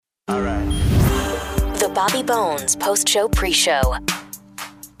Bobby Bones post-show pre-show.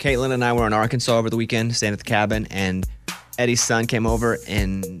 Caitlin and I were in Arkansas over the weekend, staying at the cabin, and Eddie's son came over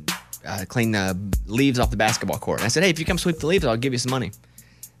and cleaned the leaves off the basketball court. And I said, hey, if you come sweep the leaves, I'll give you some money.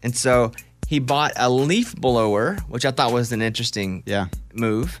 And so he bought a leaf blower, which I thought was an interesting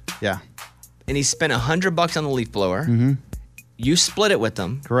move. Yeah. And he spent $100 on the leaf blower. Mm-hmm. You split it with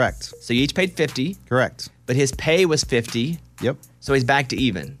them. Correct. So you each paid $50. Correct. But his pay was $50. Yep. So he's back to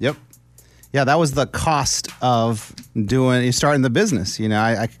even. Yep. Yeah, that was the cost of starting the business. You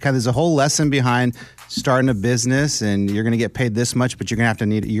know, there's a whole lesson behind starting a business, and you're going to get paid this much, but you're going to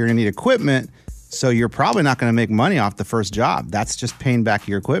need equipment. So you're probably not going to make money off the first job. That's just paying back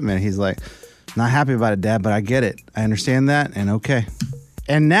your equipment. He's like, not happy about it, Dad, but I get it. I understand that, and okay.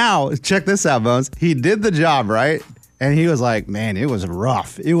 And now, check this out, Bones. He did the job, right? And he was like, man, it was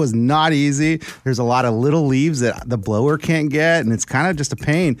rough. It was not easy. There's a lot of little leaves that the blower can't get, and it's kind of just a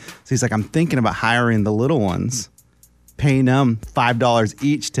pain. So he's like, I'm thinking about hiring the little ones, paying them $5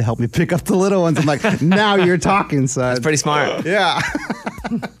 each to help me pick up the little ones. I'm like, now you're talking, son. That's pretty smart. Yeah.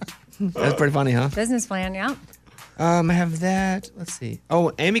 That's pretty funny, huh? Business plan, yeah. I have that. Let's see.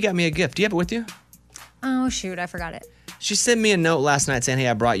 Oh, Amy got me a gift. Do you have it with you? Oh, shoot, I forgot it. She sent me a note last night saying, hey,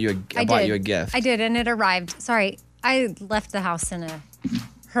 I brought you a gift. I did, and it arrived. Sorry. I left the house in a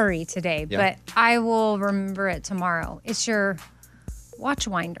hurry today, but I will remember it tomorrow. It's your watch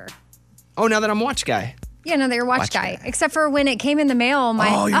winder. Oh, now that I'm watch guy. Yeah, no, that you're watch guy. Except for when it came in the mail,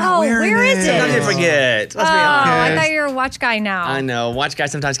 where is it? Don't you forget. Let's be honest. I thought you were a watch guy now. I know. Watch guy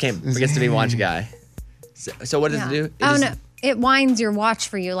sometimes forgets to be watch guy. So what does it do? No. It winds your watch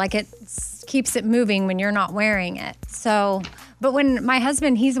for you. Like it keeps it moving when you're not wearing it. So... But when my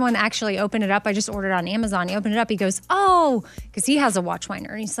husband, he's the one that actually opened it up. I just ordered on Amazon. He opened it up. He goes, oh, because he has a watch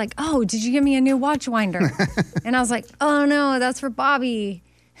winder. And he's like, oh, did you give me a new watch winder? And I was like, oh, no, that's for Bobby,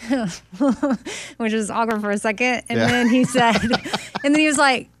 which was awkward for a second. And then he said, and then he was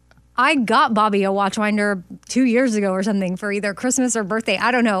like, I got Bobby a watch winder 2 years ago or something for either Christmas or birthday. I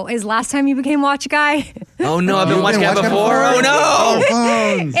don't know. Is last time you became watch guy? Oh, no, I've been watch guy before. Oh,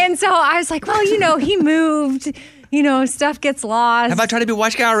 no. And so I was like, well, he moved. Stuff gets lost. Have I tried to be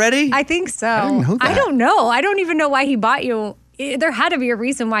watch guy already? I think so. I didn't know that. I don't know. I don't even know why he bought you. There had to be a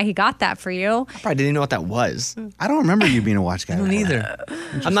reason why he got that for you. I probably didn't even know what that was. I don't remember you being a watch guy. I don't either.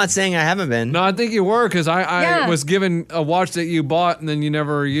 I'm not saying I haven't been. No, I think you were, because I was given a watch that you bought and then you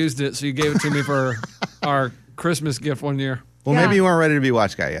never used it, so you gave it to me for our Christmas gift one year. Well, maybe you weren't ready to be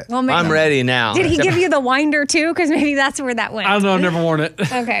watch guy yet. Well, I'm ready now. Did he give you the winder too? Because maybe that's where that went. I don't know. I've never worn it.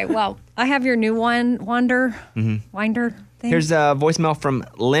 Okay, well, I have your new winder thing. Here's a voicemail from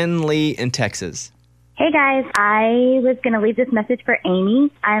Lynn Lee in Texas. Hey guys, I was going to leave this message for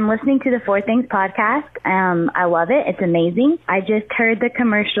Amy. I'm listening to the Four Things podcast. I love it. It's amazing. I just heard the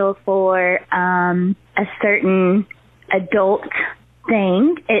commercial for a certain adult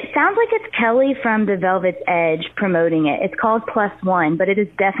thing. It sounds like it's Kelly from The Velvet's Edge promoting it. It's called Plus One, but it is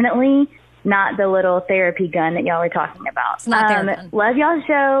definitely not the little therapy gun that y'all were talking about. It's not therapy. Love y'all's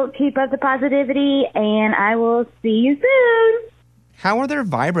show. Keep up the positivity, and I will see you soon. How are there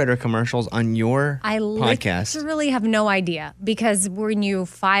vibrator commercials on your podcast? I literally have no idea, because when you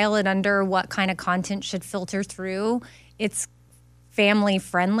file it under what kind of content should filter through, it's family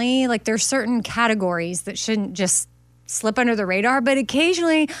friendly. Like there's certain categories that shouldn't just slip under the radar, but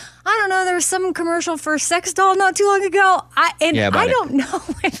occasionally, I don't know, there was some commercial for a sex doll not too long ago. I don't know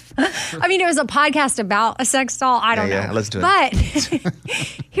if, it was a podcast about a sex doll. I don't know. Yeah, let's do it. But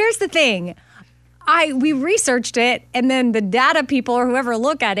here's the thing. We researched it, and then the data people or whoever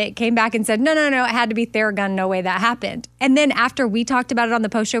looked at it came back and said, no, it had to be Theragun. No way that happened. And then after we talked about it on the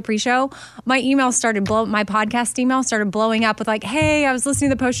post-show pre-show, my podcast email started blowing up with like, hey, I was listening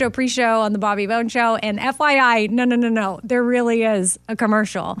to the post-show pre-show on the Bobby Bone Show, and FYI, no, there really is a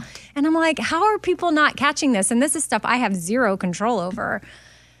commercial. And I'm like, how are people not catching this? And this is stuff I have zero control over.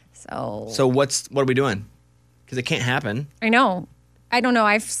 So what are we doing? Because it can't happen. I know. I don't know.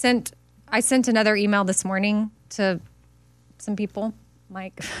 I sent another email this morning to some people.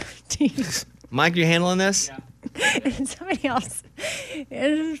 Mike. Mike, you handling this? Yeah. And somebody else.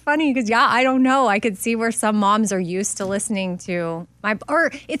 It's funny because, I don't know. I could see where some moms are used to listening to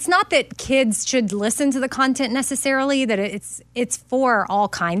or it's not that kids should listen to the content necessarily, that it's for all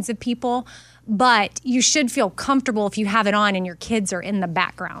kinds of people, but you should feel comfortable if you have it on and your kids are in the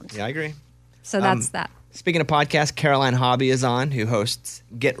background. Yeah, I agree. So that's that. Speaking of podcasts, Caroline Hobby is on, who hosts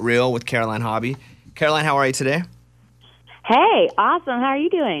Get Real with Caroline Hobby. Caroline, how are you today? Hey, awesome. How are you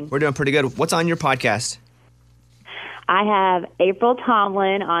doing? We're doing pretty good. What's on your podcast? I have April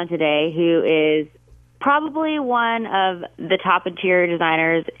Tomlin on today, who is probably one of the top interior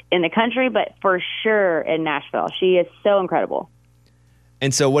designers in the country, but for sure in Nashville. She is so incredible.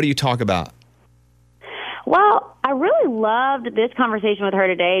 And so what do you talk about? Well, I really loved this conversation with her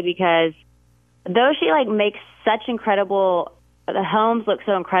today because though she makes such incredible, the homes look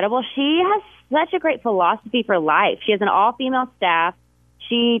so incredible, she has such a great philosophy for life. She has an all-female staff.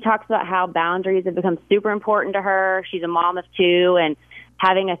 She talks about how boundaries have become super important to her. She's a mom of 2 and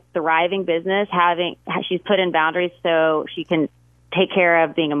having a thriving business, she's put in boundaries so she can take care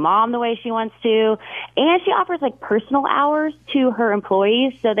of being a mom the way she wants to. And she offers personal hours to her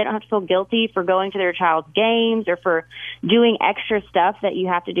employees so they don't have to feel guilty for going to their child's games or for doing extra stuff that you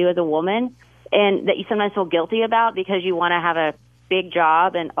have to do as a woman and that you sometimes feel guilty about because you want to have a big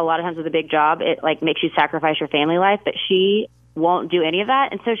job. And a lot of times with a big job, it makes you sacrifice your family life, but she won't do any of that.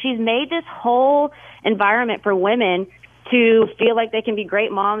 And so she's made this whole environment for women to feel like they can be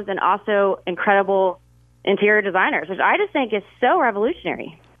great moms and also incredible interior designers, which I just think is so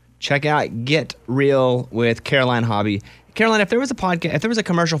revolutionary. Check out Get Real with Caroline Hobby. Caroline, if there was a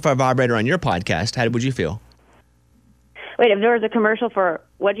commercial for a vibrator on your podcast, how would you feel? Wait, if there was a commercial for,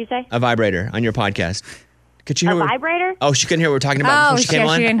 what'd you say? A vibrator on your podcast. Could you hear a vibrator? Oh, she couldn't hear what we were talking about before she came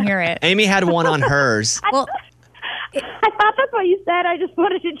on? She didn't hear it. Amy had one on hers. Well, I thought that's what you said. I just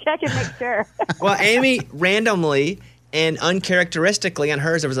wanted to check and make sure. Well, Amy randomly and uncharacteristically on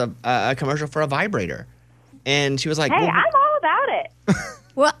hers, there was a commercial for a vibrator. And she was like, hey, I'm all about it.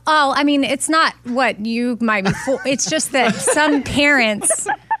 Well, it's not what you might be. It's just that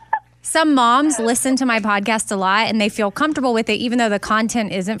some moms listen to my podcast a lot and they feel comfortable with it, even though the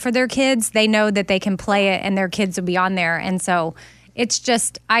content isn't for their kids. They know that they can play it and their kids will be on there. And so it's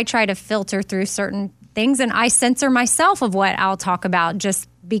just, I try to filter through certain things and I censor myself of what I'll talk about just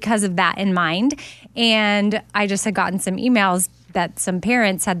because of that in mind. And I just had gotten some emails that some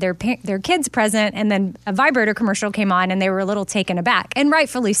parents had their kids present and then a vibrator commercial came on and they were a little taken aback, and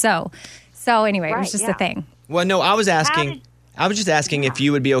rightfully so. So anyway, it was just a thing. Well, no, I was just asking if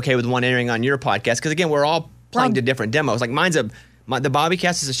you would be okay with one airing on your podcast because, again, we're all playing to different demos. Like the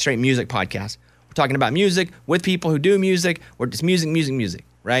Bobbycast is a straight music podcast. We're talking about music with people who do music. We're just music,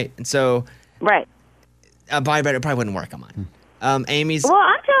 right? And so a vibrator probably wouldn't work on mine. Amy's. Well,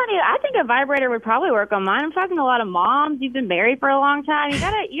 I'm telling you, I think a vibrator would probably work on mine. I'm talking to a lot of moms. You've been married for a long time. You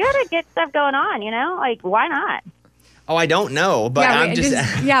gotta get stuff going on. Why not? Oh, I don't know, but I'm just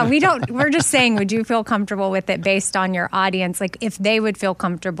we don't. We're just saying, would you feel comfortable with it based on your audience? Like if they would feel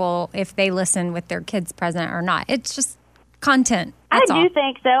comfortable if they listen with their kids present or not. It's just content. That's I do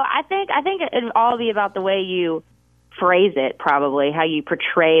think so. I think it'd all be about the way you phrase it, probably how you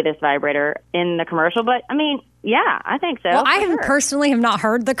portray this vibrator in the commercial. But I think so. Well, I personally have not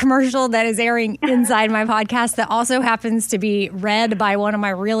heard the commercial that is airing inside my podcast that also happens to be read by one of my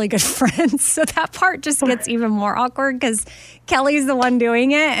really good friends. So that part just gets even more awkward because Kelly's the one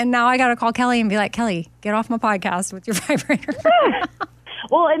doing it. And now I got to call Kelly and be like, Kelly, get off my podcast with your vibrator.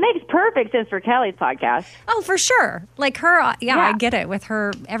 Well, it makes perfect sense for Kelly's podcast. Oh, for sure. Like her, I get it. With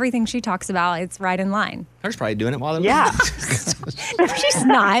her, everything she talks about, it's right in line. Her's probably doing it while they're No, she's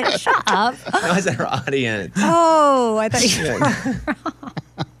not. Shut up. No, I said her audience. Oh, I thought you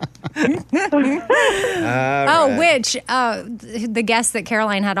were. The guest that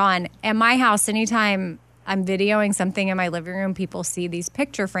Caroline had on at my house, anytime I'm videoing something in my living room, people see these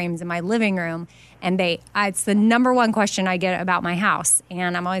picture frames in my living room, and it's the number one question I get about my house.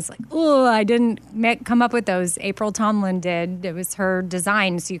 And I'm always like, oh, I didn't come up with those. April Tomlin did. It was her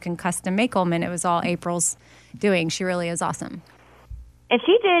design, so you can custom make them, and it was all April's doing. She really is awesome. And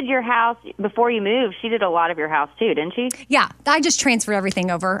she did your house before you moved. She did a lot of your house too, didn't she? Yeah, I just transferred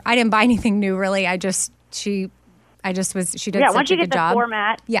everything over. I didn't buy anything new, really. She did such a good job. Once you get the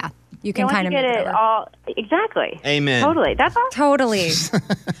format. Yeah. You can kind of get make it all. Exactly. Amen. Totally. That's awesome. Totally.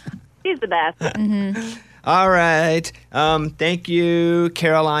 She's the best. Mm-hmm. All right. Thank you,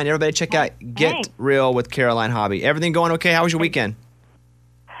 Caroline. Everybody check out Get Real with Caroline Hobby. Everything going okay? How was your weekend?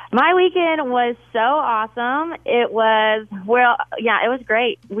 My weekend was so awesome. It was, it was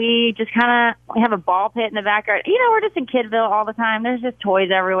great. We just we have a ball pit in the backyard. We're just in Kidville all the time. There's just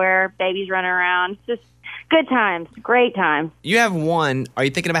toys everywhere, babies running around. It's just good times, great times. You have one. Are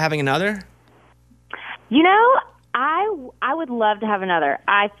you thinking about having another? I would love to have another.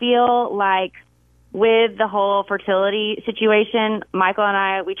 I feel like with the whole fertility situation, Michael and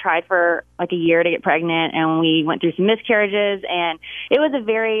I, we tried for like a year to get pregnant, and we went through some miscarriages, and it was a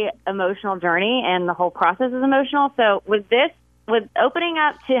very emotional journey, and the whole process is emotional. So with opening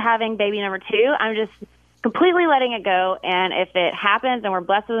up to having baby number 2, I'm just completely letting it go. And if it happens and we're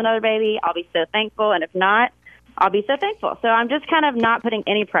blessed with another baby, I'll be so thankful. And if not, I'll be so thankful. So I'm just kind of not putting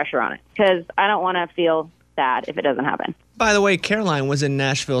any pressure on it because I don't want to feel sad if it doesn't happen. By the way, Caroline was in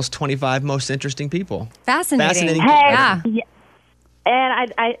Nashville's 25 most interesting people. Fascinating. Hey, Yeah.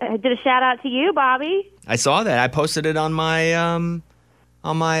 And I did a shout out to you, Bobby. I saw that. I posted it on my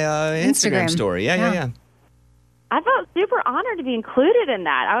Instagram story. Yeah. I felt super honored to be included in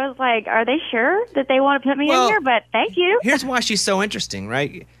that. I was like, are they sure that they want to put me in here? But thank you. Here's why she's so interesting,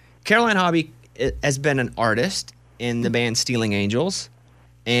 right? Caroline Hobby has been an artist in the band Stealing Angels.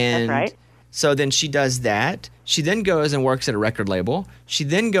 And That's right. so then she does that. She then goes and works at a record label. She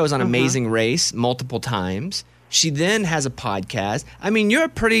then goes on Amazing Race multiple times. She then has a podcast. I mean, you're a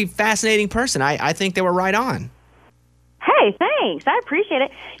pretty fascinating person. I think they were right on. Hey, thanks. I appreciate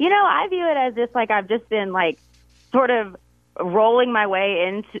it. You know, I view it as just like I've just been like sort of rolling my way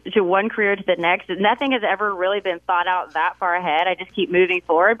into one career to the next. Nothing has ever really been thought out that far ahead. I just keep moving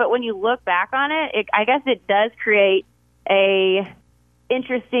forward. But when you look back on it, I guess it does create a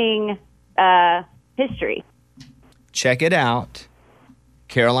interesting history. Check it out.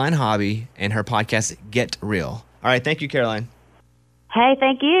 Caroline Hobby and her podcast, Get Real. All right. Thank you, Caroline. Hey,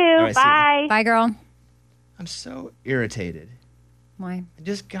 thank you. right, see Bye. Bye, girl. I'm so irritated. Why? I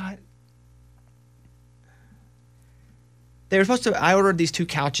just got... They were supposed to... I ordered these 2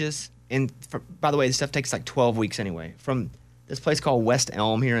 couches. And by the way, this stuff takes like 12 weeks anyway. From this place called West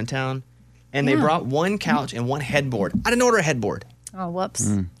Elm here in town. And they brought 1 couch and 1 headboard. I didn't order a headboard. Oh, whoops.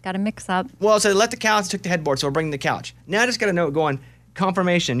 Got to mix up. Well, so they left the couch, took the headboard, so we're bringing the couch. Now I just got a note going,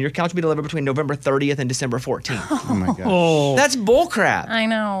 confirmation, your couch will be delivered between November 30th and December 14th. Oh my gosh. Oh, That's bullcrap. I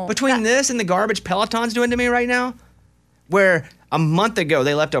know. Between this and the garbage Peloton's doing to me right now, where a month ago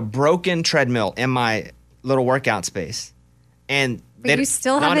they left a broken treadmill in my little workout space. And But you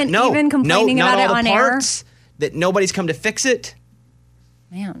still haven't even complaining about it on air? That nobody's come to fix it.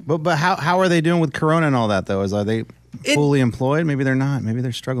 Man. But how are they doing with Corona and all that though? Are they fully employed? Maybe they're not. Maybe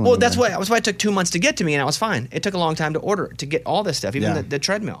they're struggling. Well, with that's that. why it took 2 months to get to me, and I was fine. It took a long time to order to get all this stuff, even the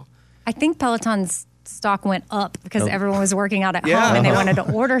treadmill. I think Peloton's stock went up because everyone was working out at Yeah. home and they wanted to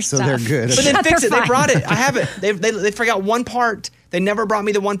order So stuff. they're good. But then fix it. They're They brought fine. it. I have it. They forgot one part. They never brought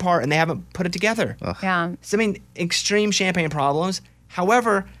me the one part, and they haven't put it together. Yeah. So, I mean, extreme champagne problems.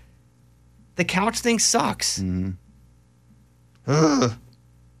 However, the couch thing sucks. Ugh.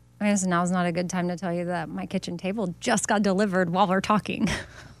 I guess now's not a good time to tell you that my kitchen table just got delivered while we're talking.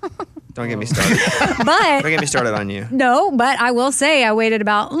 Don't get me started. But Don't get me started on you. no, but I will say I waited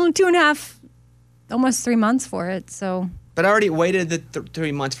about 2.5, almost 3 months for it. So But I already waited the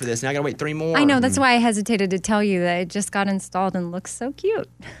 3 months for this. Now I got to wait 3 more. I know that's why I hesitated to tell you that it just got installed and looks so cute.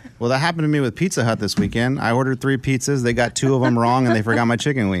 Well, that happened to me with Pizza Hut this weekend. I ordered 3 pizzas. They got 2 of them wrong, and they forgot my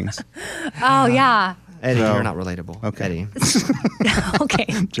chicken wings. Oh yeah. Eddie, So- you're not relatable. Okay. Eddie. Okay.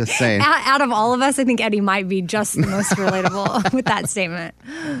 Just saying. Out of all of us, I think Eddie might be just the most relatable with that statement.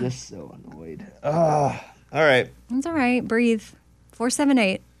 Just so annoyed. All right. It's all right. Breathe.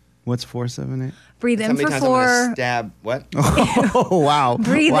 478. What's 478? Breathe How in many for times I'm gonna 4. stab? What? Oh, wow.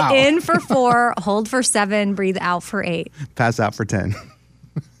 Breathe Wow. in for 4. Hold for 7. Breathe out for 8. Pass out for 10.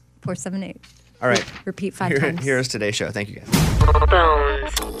 478. All right. Repeat 5 times. Here's today's show. Thank you, guys.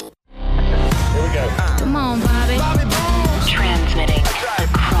 Bones. Come on, Bobby. Transmitting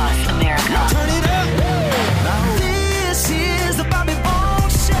across America. This is the Bobby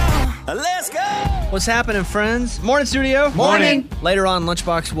Bones Show. Let's go. What's happening, friends? Morning, studio. Morning. Later on,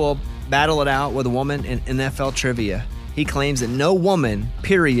 Lunchbox will battle it out with a woman in NFL trivia. He claims that no woman,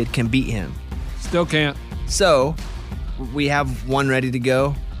 period, can beat him. still can't. So, we have one ready to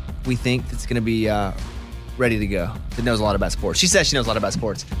go. We think it's going to be ready to go. That knows a lot about sports. She says she knows a lot about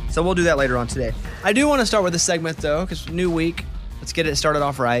sports. So we'll do that later on today. I do want to start with this segment, though, because new week. Let's get it started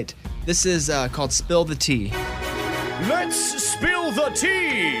off right. This is called Spill the Tea. Let's spill the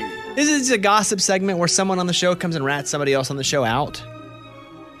tea. This is a gossip segment where someone on the show comes and rats somebody else on the show out.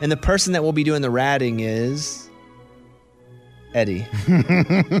 And the person that will be doing the ratting is Eddie.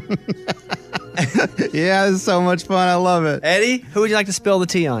 Yeah, it's so much fun. I love it. Eddie, who would you like to spill the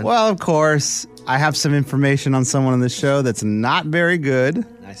tea on? Well, of course, I have some information on someone on the show that's not very good.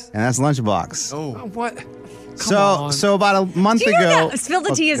 Nice. And that's Lunchbox. Oh. What? So about a month Do you know ago. that Spill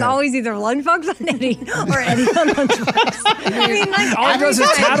the Tea is Okay. always either Lunchbox on Eddie or Eddie on Lunchbox? I mean, like, All he every does is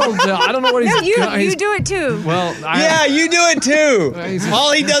time. tattletale. I don't know what he's. No, you he's- do it too. Well, Yeah, you do it too. He's-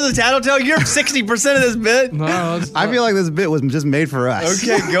 All he does is tattletale. You're 60% of this bit. No, it's I feel like this bit was just made for us.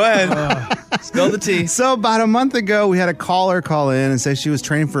 Okay, go ahead. Spill the tea. So about a month ago, we had a caller call in and say she was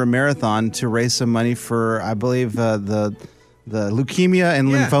training for a marathon to raise some money for, I believe, the Leukemia and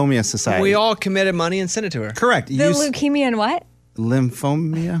Yeah. Lymphomia Society. We all committed money and sent it to her. Correct. The leukemia and what?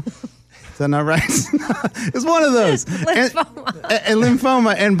 Lymphomia? Is that not right? It's one of those. Lymphoma. And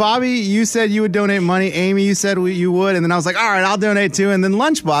lymphoma. And Bobby, you said you would donate money. Amy, you said you would. And then I was like, all right, I'll donate too. And then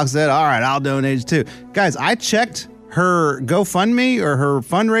Lunchbox said, all right, I'll donate too. Guys, I checked her GoFundMe or her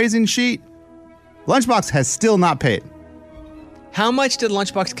fundraising sheet. Lunchbox has still not paid. How much did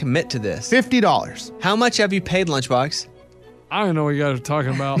Lunchbox commit to this? $50. How much have you paid, Lunchbox? I don't know what you guys are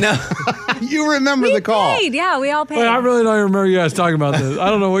talking about. No. You remember We the call. paid. Yeah, we all paid. Wait, I really don't even remember you guys talking about this. I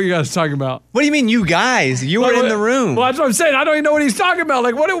don't know what you guys are talking about. What do you mean, you guys? You were in the room. Well, that's what I'm saying. I don't even know what he's talking about.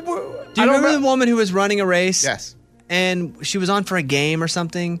 Like, what? Do you remember the woman who was running a race? Yes. And she was on for a game or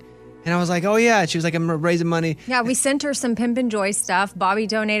something. And I was like, oh, yeah. She was like, I'm raising money. Yeah, we sent her some Pimp and Joy stuff. Bobby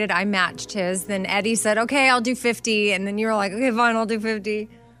donated. I matched his. Then Eddie said, okay, I'll do 50. And then you were like, okay, fine, I'll do 50.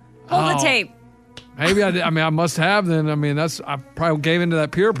 Pull the tape. Maybe I did. I mean, I must have then. I mean, I probably gave into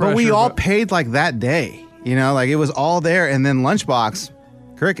that peer pressure. But we all paid like that day. You know, like it was all there. And then Lunchbox,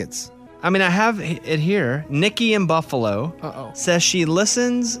 crickets. I mean, I have it here. Nikki in Buffalo says she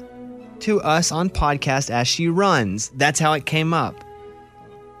listens to us on podcast as she runs. That's how it came up.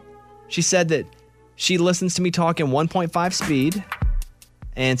 She said that she listens to me talk in 1.5 speed.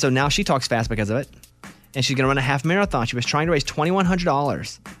 And so now she talks fast because of it. And she's going to run a half marathon. She was trying to raise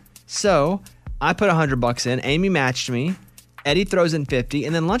 $2,100. So I put $100 in. Amy matched me. Eddie throws in 50.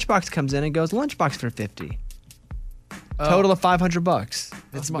 And then Lunchbox comes in and goes, Lunchbox for 50. Total of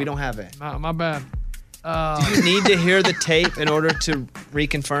 $500. We don't have it. My bad. Do you need to hear the tape in order to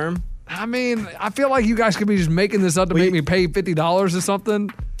reconfirm? I mean, I feel like you guys could be just making this up to make me pay $50 or something.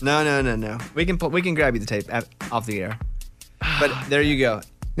 No. We can grab you the tape off the air. But there you go.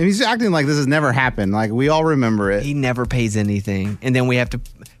 And he's acting like this has never happened. Like we all remember it. He never pays anything, and then we have to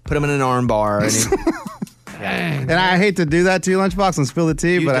put him in an arm bar. And I hate to do that to you, Lunchbox, and spill the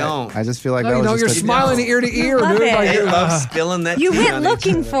tea, but don't. I just feel like that was you're just smiling ear to ear, Love dude. it. Like, I love spilling that. You tea went on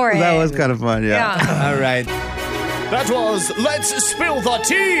looking for it. That was kind of fun, yeah. All right. That was Let's Spill the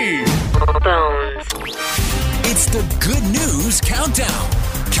Tea. Bones. It's the Good News Countdown.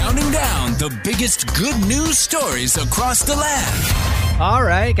 Counting down the biggest good news stories across the land. All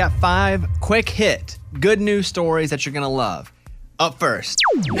right, got 5 quick hit good news stories that you're going to love. Up first.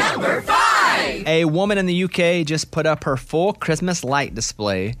 Number 5. A woman in the UK just put up her full Christmas light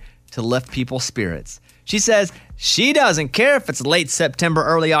display to lift people's spirits. She says she doesn't care if it's late September,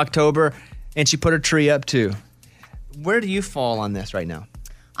 early October, and she put her tree up too. Where do you fall on this right now?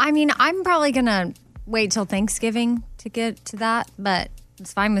 I mean, I'm probably going to wait till Thanksgiving to get to that, but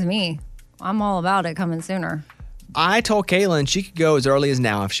it's fine with me. I'm all about it coming sooner. I told Kaylin she could go as early as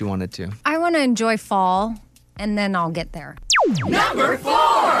now if she wanted to. I want to enjoy fall, and then I'll get there. Number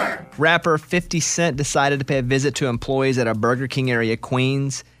 4. Rapper 50 Cent decided to pay a visit to employees at a Burger King area,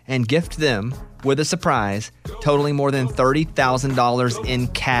 Queens, and gift them with a surprise totaling more than $30,000 in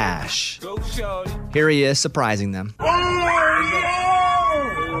cash. Here he is surprising them.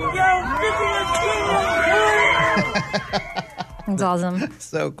 That's awesome.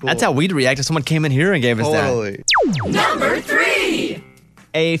 So cool. That's how we'd react if someone came in here and gave us Totally. Number 3.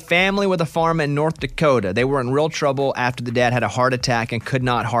 A family with a farm in North Dakota. They were in real trouble after the dad had a heart attack and could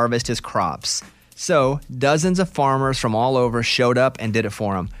not harvest his crops. So dozens of farmers from all over showed up and did it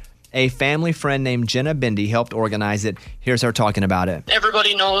for him. A family friend named Jenna Bendy helped organize it. Here's her talking about it.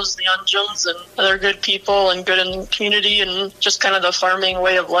 Everybody knows the Unjums, and they're good people and good in the community, and just kind of the farming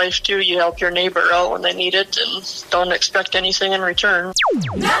way of life too. You help your neighbor out when they need it and don't expect anything in return.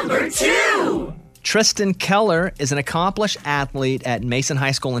 Number 2. Tristan Keller is an accomplished athlete at Mason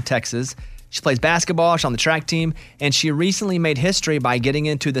High School in Texas. She plays basketball, she's on the track team, and she recently made history by getting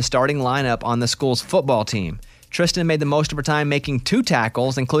into the starting lineup on the school's football team. Tristan made the most of her time making 2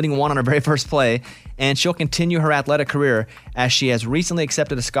 tackles, including one on her very first play, and she'll continue her athletic career as she has recently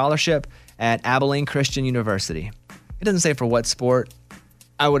accepted a scholarship at Abilene Christian University. It doesn't say for what sport.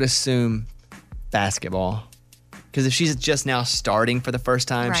 I would assume basketball, because if she's just now starting for the first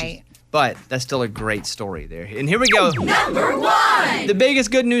time, Right. But that's still a great story there. And here we go. Number 1. The biggest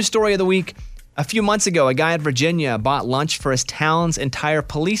good news story of the week. A few months ago, a guy in Virginia bought lunch for his town's entire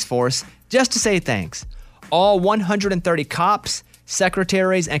police force just to say thanks. All 130 cops,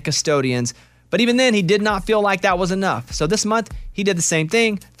 secretaries, and custodians. But even then, he did not feel like that was enough. So this month, he did the same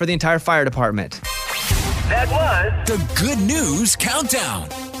thing for the entire fire department. That was the Good News Countdown.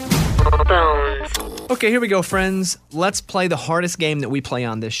 Bones. Okay, here we go, friends. Let's play the hardest game that we play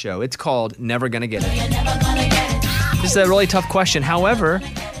on this show. It's called Never Gonna Get It. This is a really tough question. However,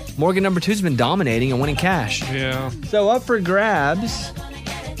 Morgan number 2's been dominating and winning cash. Yeah. So up for grabs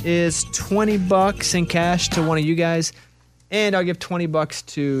is $20 in cash to one of you guys. And I'll give $20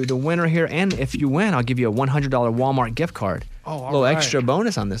 to the winner here. And if you win, I'll give you a $100 Walmart gift card. Oh, all a little right. extra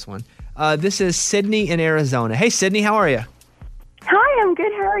bonus on this one. This is Sydney in Arizona. Hey, Sydney, how are you? Hi, I'm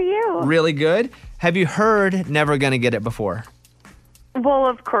good. How are you? Really good. Have you heard Never Gonna Get It before? Well,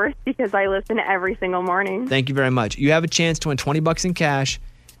 of course, because I listen every single morning. Thank you very much. You have a chance to win $20 in cash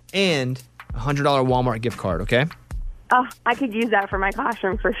and a $100 Walmart gift card, okay? Oh, I could use that for my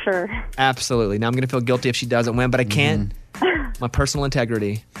classroom for sure. Absolutely. Now, I'm going to feel guilty if she doesn't win, but I can't. My personal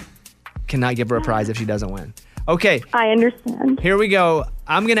integrity cannot give her a prize if she doesn't win. Okay. I understand. Here we go.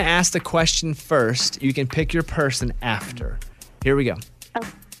 I'm going to ask the question first. You can pick your person after. Here we go. Oh.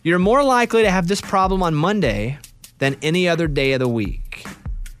 You're more likely to have this problem on Monday than any other day of the week.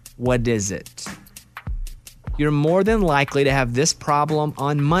 What is it? You're more than likely to have this problem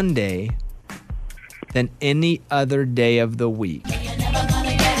on Monday than any other day of the week.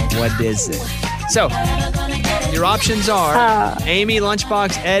 What is it? So, your options are Amy,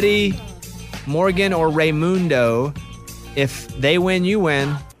 Lunchbox, Eddie, Morgan, or Raymundo. If they win, you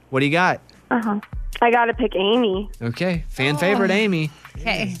win. What do you got? I got to pick Amy. Okay, fan favorite Amy.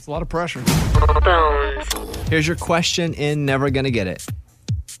 Okay. It's a lot of pressure. Bones. Here's your question in Never Gonna Get It.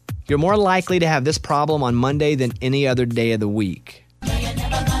 You're more likely to have this problem on Monday than any other day of the week.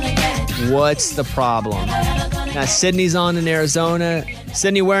 What's the problem? Now, Sydney's on in Arizona.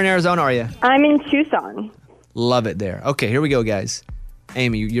 Sydney, where in Arizona are you? I'm in Tucson. Love it there. Okay, here we go, guys.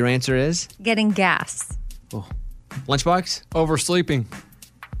 Amy, your answer is? Getting gas. Lunchbox? Oversleeping.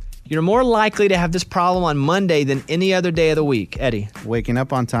 You're more likely to have this problem on Monday than any other day of the week. Eddie? Waking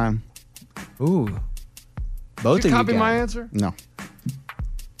up on time. Ooh. Both Did you of copy you my got it. answer? No.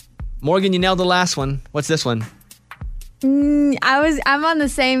 Morgan, you nailed the last one. What's this one? I'm on the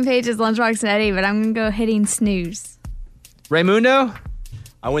same page as Lunchbox and Eddie, but I'm going to go hitting snooze. Raymundo?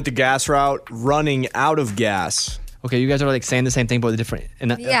 I went the gas route, running out of gas. Okay, you guys are like saying the same thing, but with a different...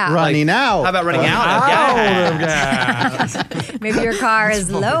 Yeah. Running out. How about running out of gas? Maybe your car is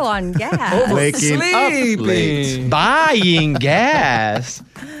low on gas. Waking up late. Buying gas.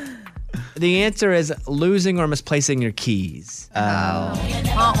 The answer is losing or misplacing your keys. Womp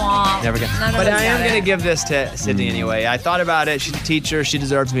womp. Never get. None of But us I am got going to it. give this to Sydney anyway. I thought about it. She's a teacher. She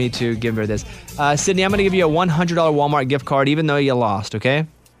deserves me to give her this. Sydney, I'm going to give you a $100 Walmart gift card, even though you lost, okay?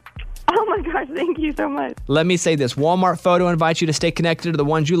 Oh my gosh, thank you so much. Let me say this. Walmart Photo invites you to stay connected to the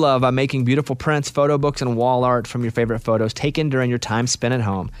ones you love by making beautiful prints, photo books, and wall art from your favorite photos taken during your time spent at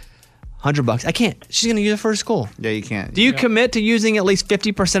home. $100. I can't. She's going to use it for school. Yeah, you can't. Do you commit to using at least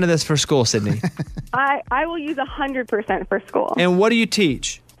 50% of this for school, Sydney? I will use 100% for school. And what do you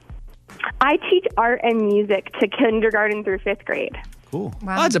teach? I teach art and music to kindergarten through 5th grade. Cool.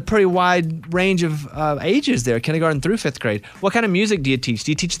 Wow. Oh, that's a pretty wide range of ages there, kindergarten through 5th grade. What kind of music do you teach?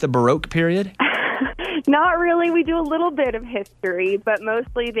 Do you teach the Baroque period? Not really. We do a little bit of history, but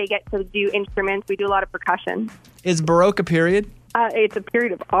mostly they get to do instruments. We do a lot of percussion. Is Baroque a period? It's a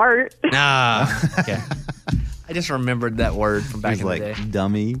period of art. Okay. I just remembered that word from back in the day.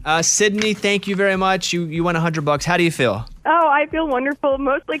 Dummy. Sydney, thank you very much. You won $100. How do you feel? Oh, I feel wonderful,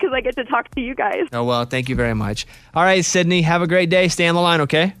 mostly because I get to talk to you guys. Oh, well, thank you very much. All right, Sydney, have a great day. Stay on the line,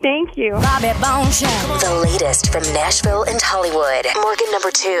 okay? Thank you. Bobby Bone Show. The latest from Nashville and Hollywood. Morgan number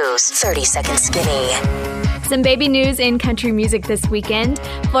 2's 30-Second Skinny. Some baby news in country music this weekend.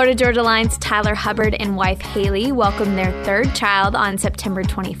 Florida Georgia Line's Tyler Hubbard and wife Haley welcomed their third child on September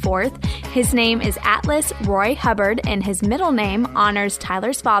 24th. His name is Atlas Roy Hubbard, and his middle name honors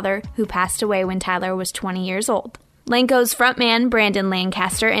Tyler's father, who passed away when Tyler was 20 years old. Lanco's frontman Brandon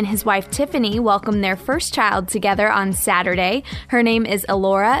Lancaster and his wife Tiffany welcomed their first child together on Saturday. Her name is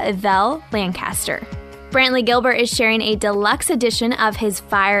Elora Yvelle Lancaster. Brantley Gilbert is sharing a deluxe edition of his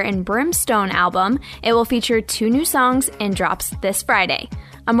Fire and Brimstone album. It will feature 2 new songs and drops this Friday.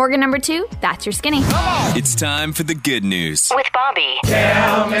 I'm Morgan number 2. That's your skinny. It's time for the good news. With Bobby.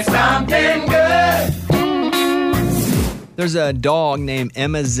 Tell me something good. There's a dog named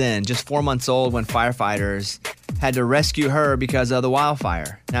Emma Zen, just 4 months old, when firefighters had to rescue her because of the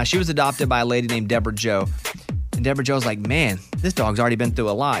wildfire. Now, she was adopted by a lady named Deborah Jo. And Deborah Jo's like, man, this dog's already been through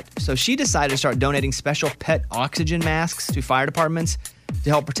a lot. So she decided to start donating special pet oxygen masks to fire departments to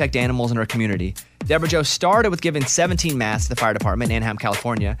help protect animals in her community. Deborah Jo started with giving 17 masks to the fire department in Anaheim,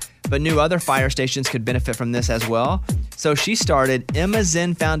 California, but knew other fire stations could benefit from this as well. So she started Emma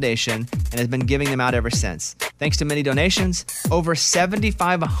Zen Foundation and has been giving them out ever since. Thanks to many donations, over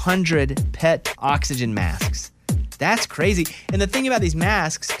 7,500 pet oxygen masks. That's crazy. And the thing about these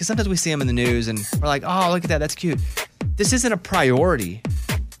masks, because sometimes we see them in the news and we're like, oh, look at that, that's cute. This isn't a priority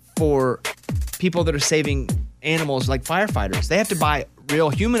for people that are saving animals like firefighters. They have to buy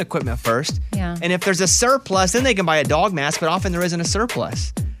real human equipment first. Yeah. And if there's a surplus, then they can buy a dog mask, but often there isn't a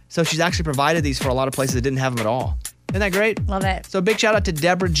surplus. So she's actually provided these for a lot of places that didn't have them at all. Isn't that great? Love it. So big shout out to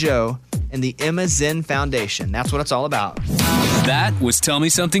Deborah Joe and the Emma Zen Foundation. That's what it's all about. That was Tell Me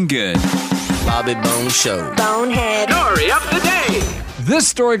Something Good. Bobby Bone Show. Bonehead. Story of the day. This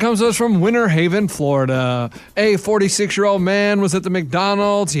story comes to us from Winter Haven, Florida. A 46-year-old man was at the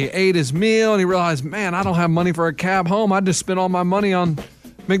McDonald's. He ate his meal and he realized, man, I don't have money for a cab home. I just spent all my money on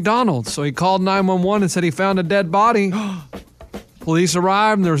McDonald's. So he called 911 and said he found a dead body. Police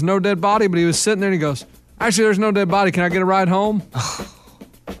arrived and there was no dead body, but he was sitting there and he goes, actually, there's no dead body. Can I get a ride home?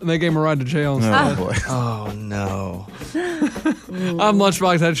 And they gave him a ride to jail instead. Oh, boy. Oh, no. I'm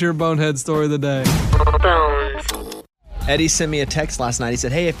Lunchbox. That's your bonehead story of the day. Bones. Eddie sent me a text last night. He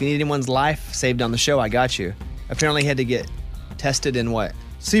said, hey, if you need anyone's life saved on the show, I got you. Apparently he had to get tested in what?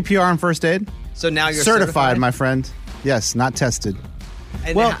 CPR and first aid. So now you're certified, my friend. Yes, not tested.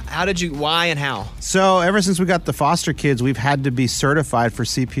 And Well- how did you, why and how? So ever since we got the foster kids, we've had to be certified for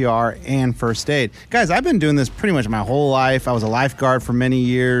CPR and first aid. Guys, I've been doing this pretty much my whole life. I was a lifeguard for many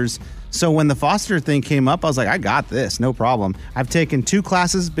years. So when the foster thing came up, I was like, I got this, no problem. I've taken 2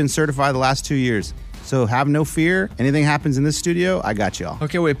 classes, been certified the last 2 years. So have no fear. Anything happens in this studio, I got y'all.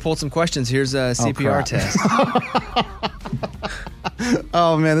 Okay, we pulled some questions. Here's a CPR test.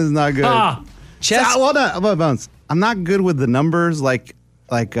 Oh, man, this is not good. Chest. Hold on, Bones. I'm not good with the numbers, like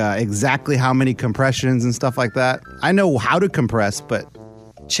exactly how many compressions and stuff like that. I know how to compress, but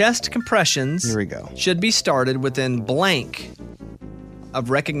Chest compressions here we go. should be started within blank of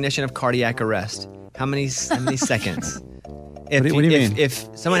recognition of cardiac arrest. How many seconds? If, What do you mean? If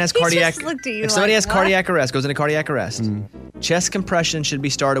someone has He cardiac, just looked at you if somebody like, has what? cardiac arrest, goes into cardiac arrest, chest compression should be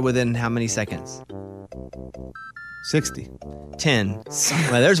started within how many seconds? 60. 10.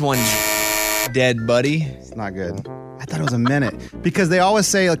 Well, there's one dead buddy. It's not good. I thought it was a minute because they always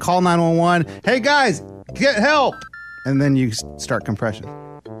say, like, call 911. Hey, guys, get help. And then you start compression.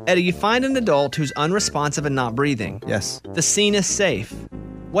 Eddie, you find an adult who's unresponsive and not breathing. Yes. The scene is safe.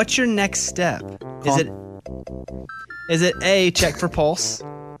 What's your next step? Is it A, check for pulse?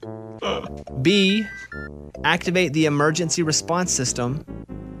 B, activate the emergency response system?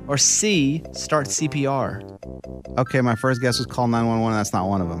 Or C, start CPR? Okay, my first guess was call 911. That's not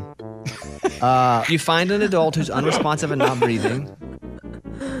one of them. You find an adult who's unresponsive and not breathing.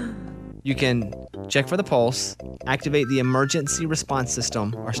 You can check for the pulse, activate the emergency response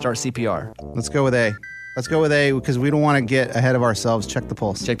system, or start CPR. Let's go with A. Let's go with A because we don't want to get ahead of ourselves. Check the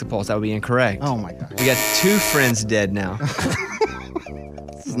pulse. Check the pulse. That would be incorrect. Oh, my God. We got 2 friends dead now.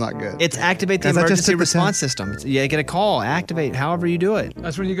 This is not good. It's activate the Guys, I just emergency took the response system. You get a call, activate, however you do it.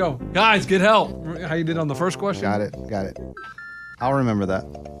 That's when you go, guys, get help. How you did on the first question? Got it. I'll remember that.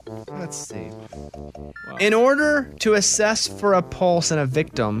 Let's see. In order to assess for a pulse in a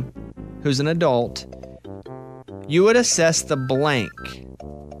victim who's an adult, you would assess the blank.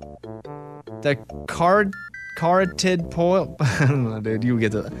 The carotid pole. I don't know, dude. You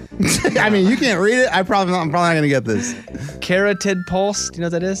get the. I mean, you can't read it. I'm probably not going to get this. Carotid pulse. Do you know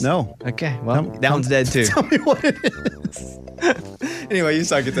what that is? No. Okay. Well, that one's dead too. Tell me what it is. Anyway, you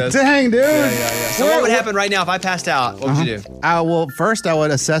suck at this. Dang, dude. Yeah. So what would happen right now if I passed out? What would you do? Well, first I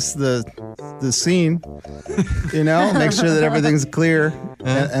would assess the scene, make sure that everything's clear.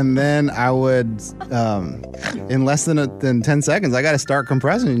 And then I would, in less than 10 seconds, I got to start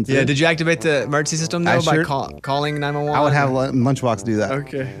compressing. Yeah, did you activate the emergency system though by sure- calling 911? I would have Lunchbox do that.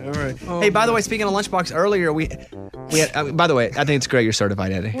 Okay, all right. Hey, by the way, speaking of Lunchbox, earlier we had. By the way, I think it's great you're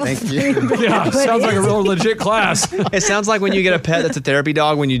certified, Eddie. Thank you. Yeah, sounds like a real legit class. It sounds like when you get a pet that's a therapy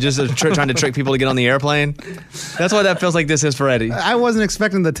dog when you just are trying to trick people to get on the airplane. That's what that feels like this is for Eddie. I wasn't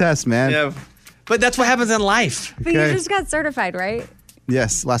expecting the test, man. Yeah, but that's what happens in life. But you just got certified, right?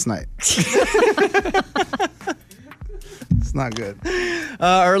 Yes, last night. It's not good.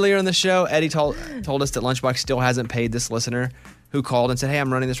 Earlier in the show, Eddie told us that Lunchbox still hasn't paid this listener who called and said, hey,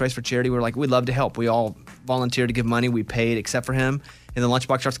 I'm running this race for charity. We're like, we'd love to help. We all volunteered to give money. We paid except for him. And then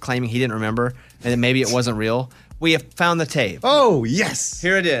Lunchbox starts claiming he didn't remember and then maybe it wasn't real. We have found the tape. Oh, yes.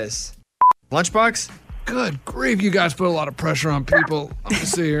 Here it is. Lunchbox? Good grief, you guys put a lot of pressure on people. Let me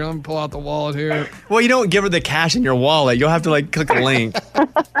see here. Let me pull out the wallet here. Well, you don't give her the cash in your wallet. You'll have to click a link.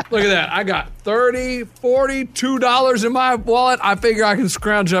 Look at that. I got $30, $40, $2 in my wallet. I figure I can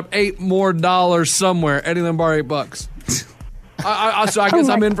scrounge up $8 more somewhere. Eddie, let me borrow $8. So I guess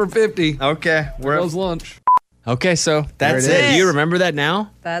I'm in for 50. Okay. Where goes lunch? Okay, so that's There it it. is. Do you remember that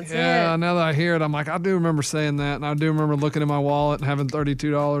now? That's Yeah, it. now that I hear it, I'm like, I do remember saying that. And I do remember looking in my wallet and having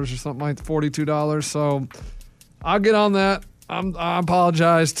 $32 or something like $42. So I'll get on that. I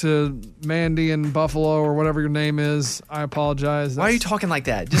apologize to Mandy and Buffalo or whatever your name is. I apologize. Why are you talking like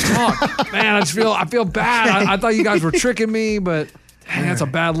that? Just talk. Man, I feel bad. I thought you guys were tricking me, but dang, that's a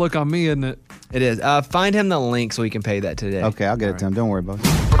bad look on me, isn't it? It is. Find him the link so he can pay that today. Okay, I'll get it to him. Don't worry about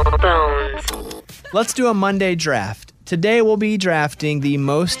it. Bones. Let's do a Monday draft. Today we'll be drafting the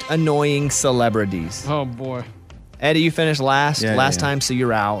most annoying celebrities. Oh, boy. Eddie, you finished last time, so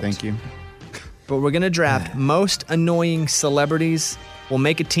you're out. Thank you. But we're going to draft most annoying celebrities. We'll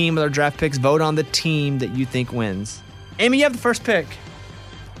make a team with our draft picks. Vote on the team that you think wins. Amy, you have the first pick.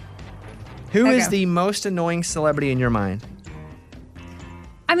 Who is the most annoying celebrity in your mind?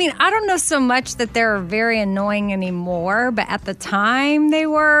 I mean, I don't know so much that they're very annoying anymore, but at the time they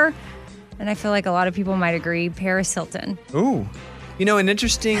were. And I feel like a lot of people might agree. Paris Hilton. Ooh. You know, an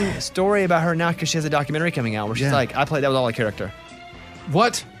interesting story about her now because she has a documentary coming out where she's like, that was all a character.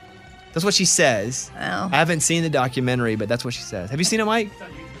 What? That's what she says. Oh. I haven't seen the documentary, but that's what she says. Have you seen it, Mike?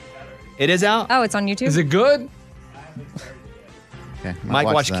 It is out? Oh, it's on YouTube? Is it good? Okay, Mike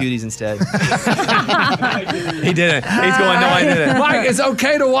watched Cuties instead. He didn't. He's going, no, I didn't. Mike, it's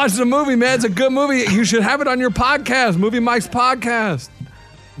okay to watch the movie, man. It's a good movie. You should have it on your podcast, Movie Mike's podcast.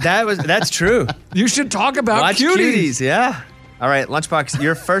 That's true. You should talk about Watch Cuties. Yeah. All right, Lunchbox,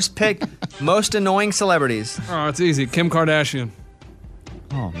 your first pick, most annoying celebrities. Oh, it's easy. Kim Kardashian.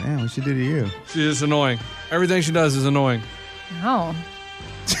 Oh, man, what she do to you? She's just annoying. Everything she does is annoying. No.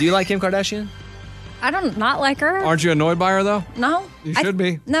 Do you like Kim Kardashian? I don't not like her. Aren't you annoyed by her, though? No. You should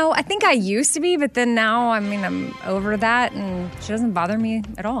be. No, I think I used to be, but then now, I'm over that, and she doesn't bother me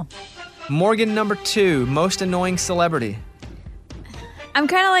at all. Morgan, number 2, most annoying celebrity. I'm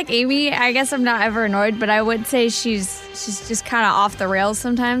kind of like Amy. I guess I'm not ever annoyed, but I would say she's just kind of off the rails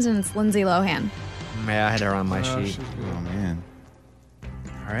sometimes, and it's Lindsay Lohan. Yeah, I had her on my sheet. Oh, man.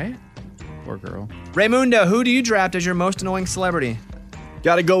 All right. Poor girl. Raymundo, who do you draft as your most annoying celebrity?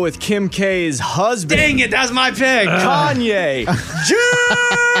 Got to go with Kim K's husband. Dang it, that's my pick. Kanye.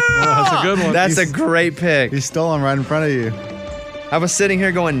 That's a good one. That's a great pick. He stole him right in front of you. I was sitting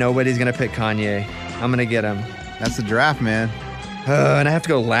here going, nobody's going to pick Kanye. I'm going to get him. That's the draft, man. And I have to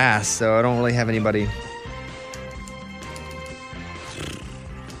go last, so I don't really have anybody.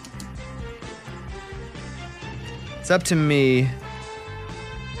 It's up to me.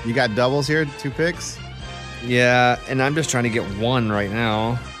 You got doubles here? 2 picks? Yeah, and I'm just trying to get one right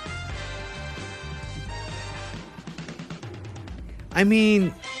now. I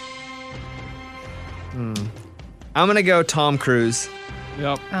mean, I'm going to go Tom Cruise.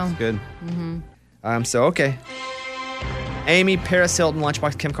 Yep. Oh. Good. Mm-hmm. So, okay. Amy, Paris Hilton,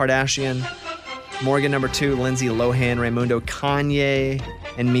 Lunchbox, Kim Kardashian. Morgan, number 2, Lindsay Lohan, Raymundo, Kanye,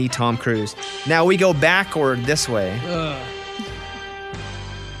 and me, Tom Cruise. Now we go backward this way.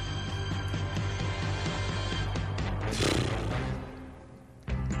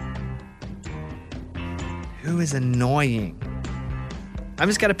 Who is annoying? I'm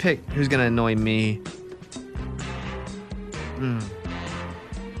just got to pick who's going to annoy me.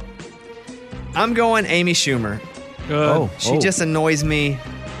 I'm going Amy Schumer. Good. She just annoys me.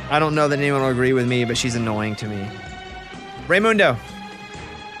 I don't know that anyone will agree with me, but she's annoying to me. Raymundo.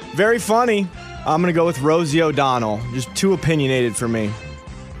 Very funny. I'm going to go with Rosie O'Donnell. Just too opinionated for me.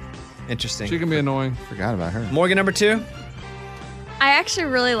 Interesting. She can be annoying. Forgot about her. Morgan, number 2. I actually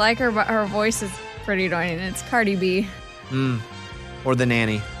really like her, but her voice is pretty annoying. It's Cardi B. Or the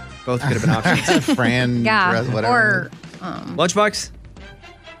nanny. Both could have been options. Fran, Yeah. whatever. Or Lunchbox?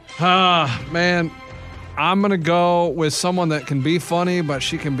 Man, I'm going to go with someone that can be funny, but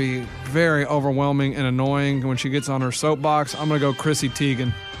she can be very overwhelming and annoying when she gets on her soapbox. I'm going to go Chrissy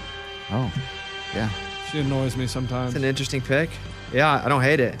Teigen. Oh, yeah. She annoys me sometimes. That's an interesting pick. Yeah, I don't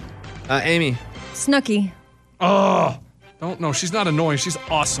hate it. Amy. Snooki. Oh, don't know. She's not annoying. She's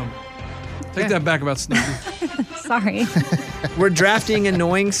awesome. Take that back about Snooki. Sorry. We're drafting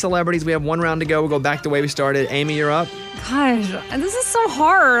annoying celebrities. We have one round to go. We'll go back the way we started. Amy, you're up. Gosh, this is so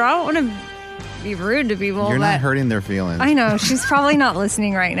hard. I don't want to be rude to people. You're but not hurting their feelings. I know. She's probably not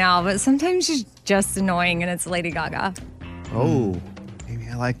listening right now, but sometimes she's just annoying, and it's Lady Gaga. Oh, maybe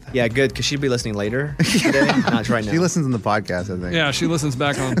I like that. Yeah, good, because she'd be listening later today. Not right now. She listens in the podcast, I think. Yeah, she listens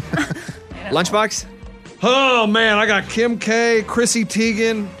back on. Lunchbox? Oh, man, I got Kim K, Chrissy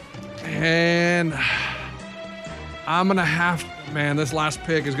Teigen, and I'm going to have to. Man, this last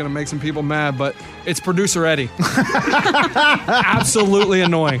pick is going to make some people mad, but it's producer Eddie. Absolutely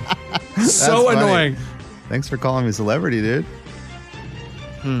annoying. So funny. annoying. Thanks for calling me celebrity, dude.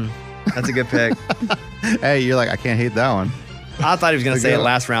 That's a good pick. Hey, you're like, I can't hate that one. I thought he was going to say it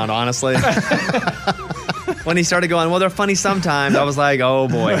last round, honestly. When he started going, well, they're funny sometimes, I was like, oh,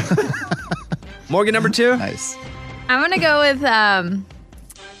 boy. Morgan, number 2? Nice. I'm going to go with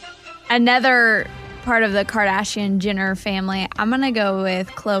another part of the Kardashian-Jenner family. I'm going to go with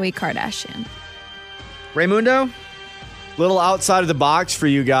Khloe Kardashian. Raymundo? Little outside of the box for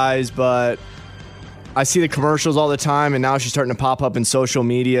you guys, but I see the commercials all the time, and now she's starting to pop up in social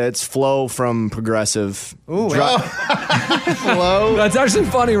media. It's Flo from Progressive. Ooh, Flo. That's actually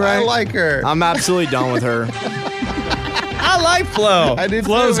funny, right? I like her. I'm absolutely done with her. I like Flo. I do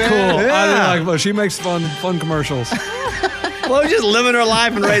Flo's too, cool. man. I do like Flo. She makes fun commercials. Flo just living her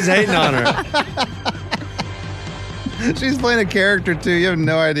life and Ray's hating on her. She's playing a character too. You have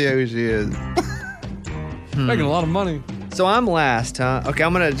no idea who she is. Making a lot of money. So I'm last, huh? Okay,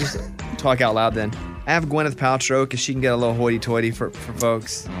 I'm going to just talk out loud then. I have Gwyneth Paltrow because she can get a little hoity-toity for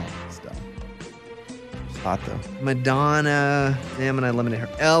folks. Oh, stop. She's hot though. Madonna. Yeah, I'm going to eliminate her.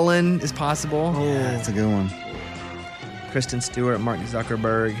 Ellen is possible. Oh, that's a good one. Kristen Stewart, Mark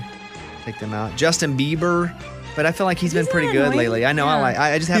Zuckerberg. Take them out. Justin Bieber. But I feel like he's been pretty good annoying? lately. I know. Yeah.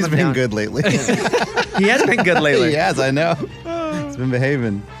 I just haven't He's been found- good lately. He has been good lately. He has, I know. He's been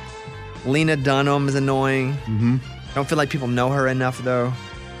behaving. Lena Dunham is annoying. Mm-hmm. I don't feel like people know her enough, though.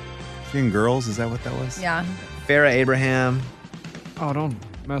 Seeing girls, is that what that was? Yeah. Farrah Abraham. Oh, don't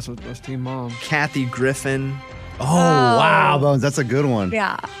mess with those teen moms. Kathy Griffin. Oh, wow, Bones. That's a good one.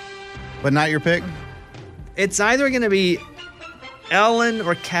 Yeah. But not your pick? It's either going to be Ellen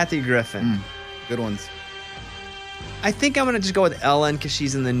or Kathy Griffin. Good ones. I think I'm going to just go with Ellen because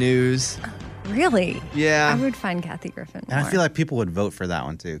she's in the news. Really? Yeah. I would find Kathy Griffin And more. I feel like people would vote for that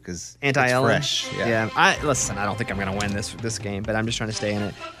one too because Anti-Ellen? fresh. Yeah. I don't think I'm going to win this game, but I'm just trying to stay in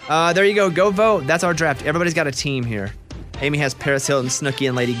it. There you go. Go vote. That's our draft. Everybody's got a team here. Amy has Paris Hilton, Snooki,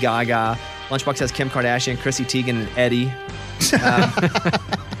 and Lady Gaga. Lunchbox has Kim Kardashian, Chrissy Teigen, and Eddie.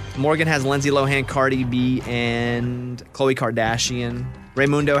 Morgan has Lindsay Lohan, Cardi B, and Khloe Kardashian.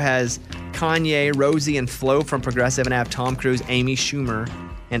 Raymundo has Kanye, Rosie, and Flo from Progressive, and I have Tom Cruise, Amy Schumer,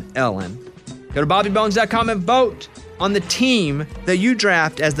 and Ellen. Go to BobbyBones.com and vote on the team that you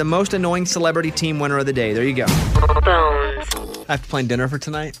draft as the most annoying celebrity team winner of the day. There you go. Bones. I have to plan dinner for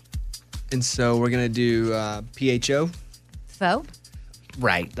tonight, and so we're going to do PHO. Pho?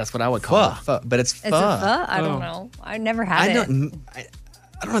 Right, that's what I would call it. Pho. But it's pho. Is it pho? I don't know. I never had I it. don't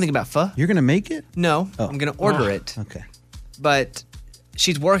know anything about pho. You're going to make it? No, I'm going to order it. Okay. But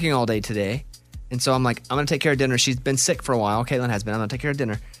she's working all day today. And so I'm like, I'm going to take care of dinner. She's been sick for a while. Caitlin has been. I'm going to take care of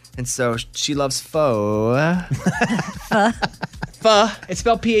dinner. And so she loves pho. Pho. It's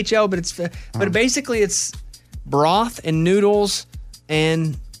spelled PHO, but it's but basically it's broth and noodles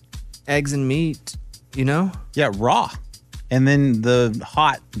and eggs and meat, you know? Yeah, raw. And then the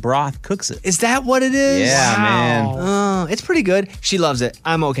hot broth cooks it. Is that what it is? Yeah, man. It's pretty good. She loves it.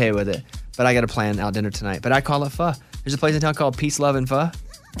 I'm okay with it. But I got to plan out dinner tonight. But I call it pho. There's a place in town called Peace, Love, and Pho.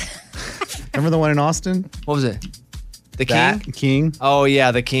 Remember the one in Austin? What was it? The That King? King. Oh,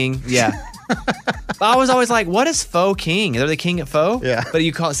 yeah, the King. Yeah. But I was always like, what is Pho King? They're the king at Pho? Yeah. But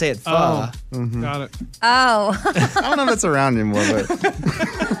you say it pho. Oh, Mm-hmm. got it. Oh. I don't know if it's around anymore, but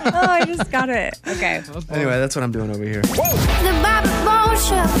Oh, I just got it. Okay. Anyway, that's what I'm doing over here. The Bobby Bones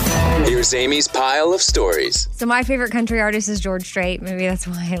Show. Here's Amy's pile of stories. So my favorite country artist is George Strait. Maybe that's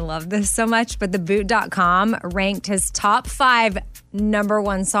why I love this so much. But the ranked his top 5 number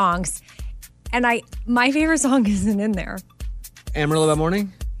 1 songs. And my favorite song isn't in there. Amarillo by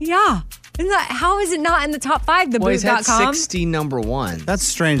Morning? Yeah. How is it not in the top 5? Well, he's had Boot.com. 60 number 1. that's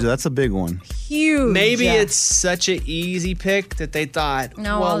strange. That's a big one. Huge. Maybe it's such an easy pick that they thought,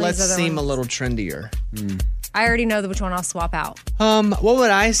 No, all well, these let's other seem a ones. little trendier. I already know which one I'll swap out. What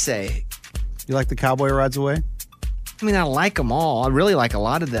would I say? You like the Cowboy Rides Away? I mean, I like them all. I really like a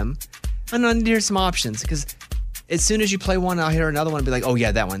lot of them. I need to hear some options because as soon as you play one, I'll hear another one and be like, oh,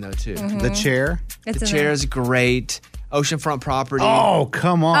 yeah, that one, though, too. The Chair? It's The in Chair there. is great. Oceanfront Property. Oh,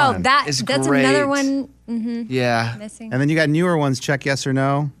 come on. Oh, that's great. another one Yeah. missing. And then you got newer ones, Check Yes or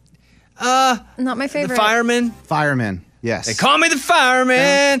No. Not my The favorite. Fireman. Fireman. Yes. They call me the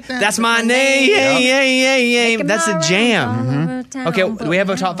Fireman. That's my name. Making That's my a rounds jam. all over town, Okay, do we have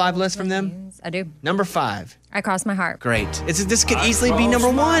a putting top 5 list from them? I do. Number 5. I cross my heart. Great. This could easily be number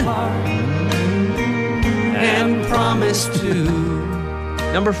 1. And promise to.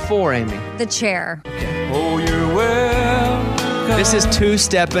 Number 4, Amy. The Chair. Oh, you're welcome. This is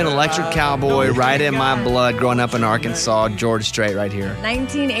two-stepping Electric Cowboy right in my blood growing up in Arkansas. George Strait right here.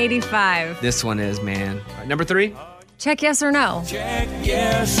 1985. This one is, man. All right, number 3. Check Yes or No. Check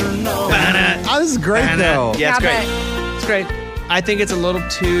yes or no. Oh, this is great, though. Yeah, it's Yeah, great. It's great. I think it's a little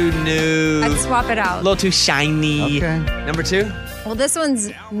too new. I'd swap it A out. little too shiny. Okay. Number 2. Well, this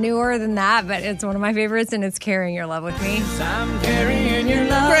one's newer than that, but it's one of my favorites, and it's Carrying Your Love With Me. I'm carrying your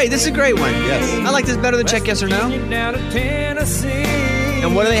love. Great. This is a great one. Yes. I like this better than Check Yes or No. Down to Tennessee.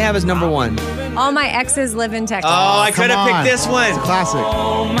 And what do they have as number 1? All my exes live in Texas. Oh, I could have picked this one. It's a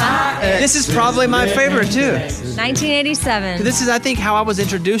classic. This is probably my favorite too. 1987. This is, I think, how I was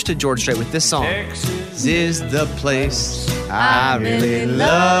introduced to George Strait with this song. This is the place I really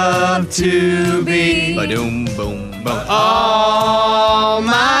love to be. Ba-doom, boom, boom. All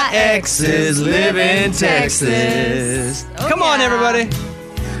my exes live in Texas. Come on, everybody.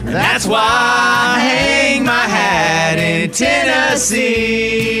 That's why I hang my hat in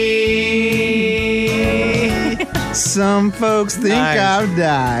Tennessee. Some folks think I've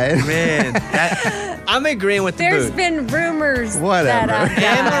died. Man, I'm agreeing with the There's boot. been rumors Whatever. that I've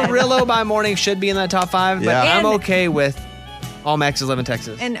died. Amarillo by Morning should be in that top 5, but Yeah. I'm And- okay with All my exes live in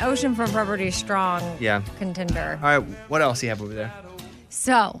Texas. And Oceanfront Property strong Yeah. contender. All right, what else do you have over there?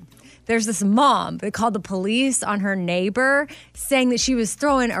 So there's this mom that called the police on her neighbor saying that she was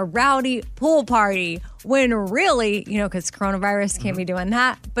throwing a rowdy pool party when really, because coronavirus can't be doing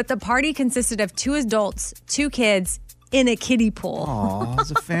that. But the party consisted of 2 adults, 2 kids in a kiddie pool. Oh, it's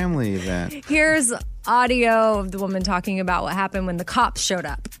a family event. Here's audio of the woman talking about what happened when the cops showed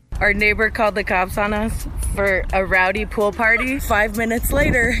up. Our neighbor called the cops on us for a rowdy pool party. 5 minutes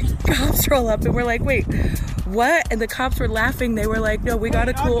later, cops roll up and we're like, wait, what? And the cops were laughing. They were like, no, we got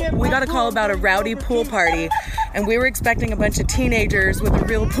a call about a rowdy pool party. And we were expecting a bunch of teenagers with a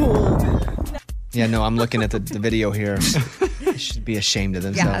real pool. Yeah, no, I'm looking at the video here. They should be ashamed of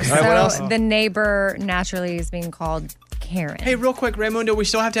themselves. Yeah, All right, what else? so the neighbor naturally is being called Karen. Hey, real quick, Raymundo, we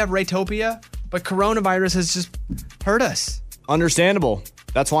still have to have Raytopia, but coronavirus has just hurt us. Understandable.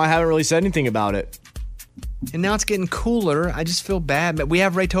 That's why I haven't really said anything about it. And now it's getting cooler. I just feel bad. But we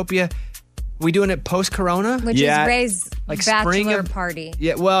have Raytopia. We doing it post-corona? Which is Ray's like bachelor party.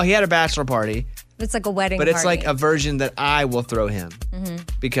 Yeah, well, he had a bachelor party. It's like a wedding But party. it's like a version that I will throw him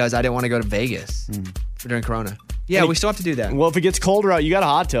because I didn't want to go to Vegas during Corona. Yeah, we still have to do that. Well, if it gets colder out, you got a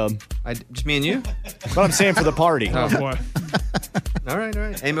hot tub. Just me and you? But I'm saying for the party. Oh, boy. All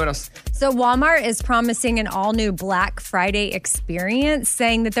right. Amy, what else? So Walmart is promising an all-new Black Friday experience,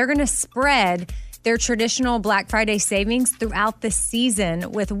 saying that they're going to spread their traditional Black Friday savings throughout the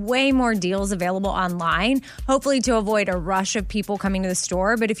season with way more deals available online, hopefully to avoid a rush of people coming to the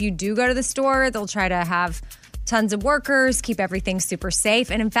store. But if you do go to the store, they'll try to have tons of workers, keep everything super safe.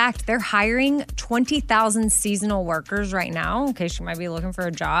 And in fact, they're hiring 20,000 seasonal workers right now, in case you might be looking for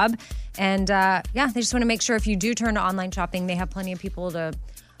a job. And they just want to make sure if you do turn to online shopping, they have plenty of people to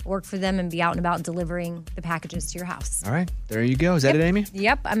work for them and be out and about delivering the packages to your house. All right, there you go. Is that it, Amy?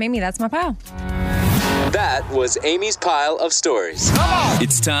 Yep, I'm Amy. That's my pal. That was Amy's pile of stories.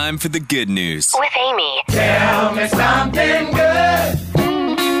 It's time for the good news. With Amy. Tell me something good.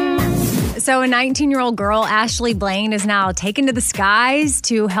 So a 19-year-old girl, Ashley Blaine, is now taken to the skies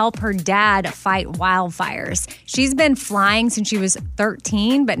to help her dad fight wildfires. She's been flying since she was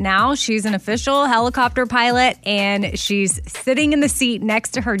 13, but now she's an official helicopter pilot, and she's sitting in the seat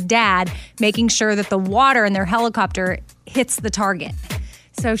next to her dad, making sure that the water in their helicopter hits the target.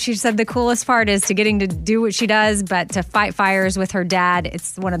 So she said the coolest part is to getting to do what she does, but to fight fires with her dad,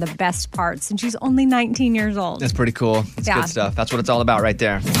 it's one of the best parts. And she's only 19 years old. That's pretty cool. That's Yeah. good stuff. That's what it's all about right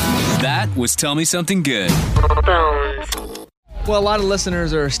there. That was Tell Me Something Good. Well, a lot of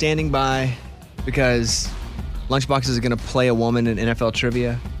listeners are standing by because Lunchbox is going to play a woman in NFL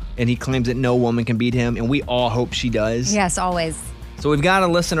trivia, and he claims that no woman can beat him, and we all hope she does. Yes, always. So we've got a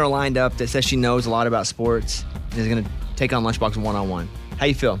listener lined up that says she knows a lot about sports and is going to take on Lunchbox one-on-one. How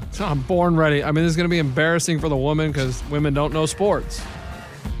you feel? So I'm born ready. I mean, this is going to be embarrassing for the woman because women don't know sports.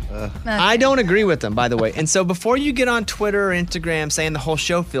 I don't agree with them, by the way. And so before you get on Twitter or Instagram saying the whole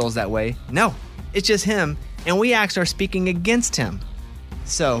show feels that way, no, it's just him, and we actually are speaking against him.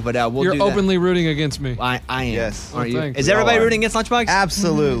 So, but we'll You're do that. openly rooting against me. I am. Yes. Aren't you? Thanks. Is We everybody all are. rooting against Lunchbox?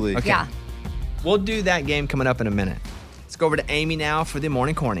 Absolutely. Okay. Yeah. We'll do that game coming up in a minute. Let's go over to Amy now for the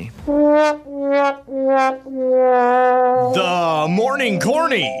Morning Corny. The Morning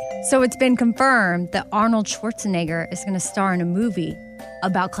Corny. So it's been confirmed that Arnold Schwarzenegger is going to star in a movie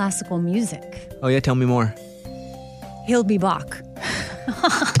about classical music. Oh, yeah, tell me more. He'll be Bach.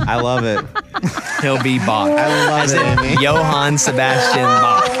 I love it. He'll be Bach. I love As it, in Amy. Johann Sebastian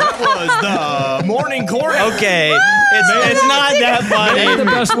Bach. That was the Morning Corny. Okay, it's not that Maybe the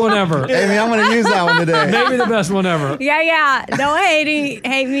funny. best one ever. Amy, I'm going to use that one today. Maybe the best one ever. Yeah. Don't hate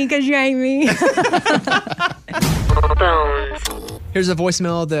me because you hate me. Here's a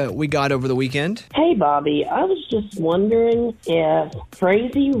voicemail that we got over the weekend. Hey, Bobby, I was just wondering if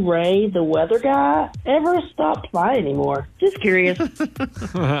Crazy Ray, the weather guy, ever stopped by anymore. Just curious.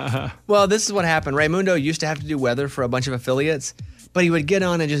 Well, this is what happened. Raymundo used to have to do weather for a bunch of affiliates, but he would get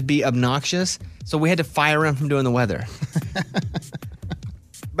on and just be obnoxious, so we had to fire him from doing the weather.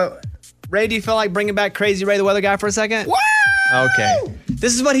 But Ray, do you feel like bringing back Crazy Ray, the weather guy, for a second? Woo! Okay.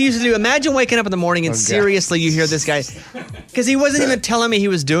 This is what he used to do. Imagine waking up in the morning and seriously you hear this guy, because he wasn't even telling me he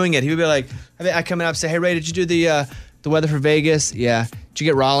was doing it. He would be like, I come in and say, hey, Ray, did you do the weather for Vegas? Yeah. Did you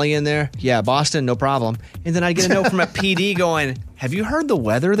get Raleigh in there? Yeah. Boston? No problem. And then I'd get a note from a PD going, have you heard the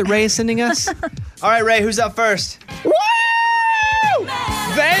weather that Ray is sending us? All right, Ray, who's up first? Woo!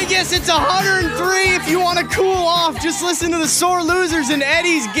 Vegas, it's 103. If you want to cool off, just listen to the sore losers and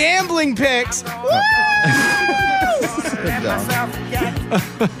Eddie's gambling picks.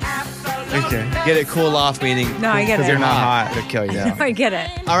 Okay. Get it cool off, meaning No, I get it. because you're not hot. It'll kill you. I get it.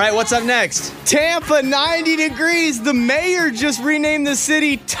 All right, what's up next? Tampa, 90 degrees. The mayor just renamed the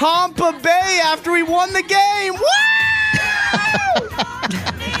city Tampa Bay after we won the game. Woo!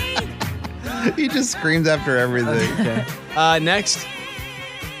 He just screams after everything. Okay. Next.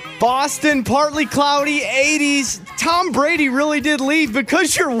 Boston, partly cloudy, 80s. Tom Brady really did leave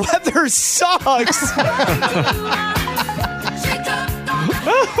because your weather sucks.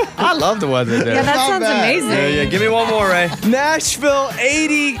 I love the weather there. Yeah, that sounds amazing. Yeah, give me one more, Ray. Nashville,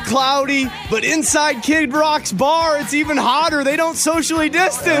 80, cloudy, but inside Kid Rock's bar, it's even hotter. They don't socially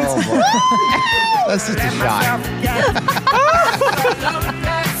distance. Oh, boy. That's just a shot.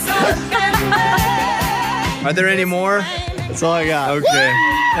 Are there any more? That's all I got. Okay.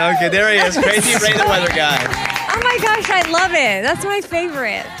 Okay, there he is. Crazy Ray, the weather guy. Oh my gosh, I love it. That's my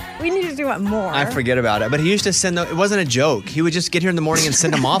favorite. We need to do it more. I forget about it, but he used to send it wasn't a joke. He would just get here in the morning and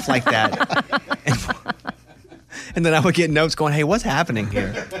send them off like that. And then I would get notes going, hey, what's happening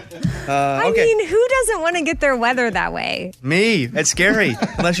here? I mean, who doesn't want to get their weather that way? Me. It's scary,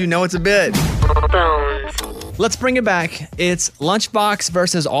 unless you know it's a bit. Let's bring it back. It's Lunchbox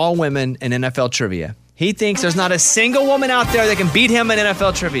versus all women in NFL trivia. He thinks there's not a single woman out there that can beat him in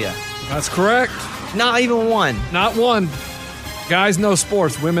NFL trivia. That's correct. Not even one. Not one. Guys know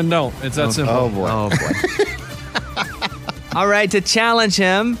sports, women don't. It's that simple. Oh, boy. Oh, boy. All right, to challenge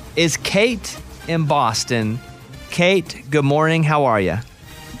him is Kate in Boston. Kate, good morning. How are you?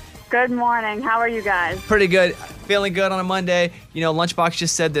 Good morning. How are you guys? Pretty good. Feeling good on a Monday. You know, Lunchbox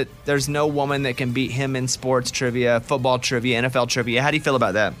just said that there's no woman that can beat him in sports trivia, football trivia, NFL trivia. How do you feel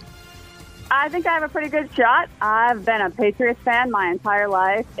about that? I think I have a pretty good shot. I've been a Patriots fan my entire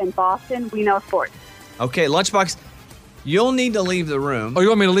life. In Boston, we know sports. Okay, Lunchbox, you'll need to leave the room. Oh, you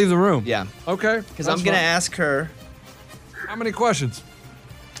want me to leave the room? Yeah. Okay. Because I'm going to ask her. How many questions?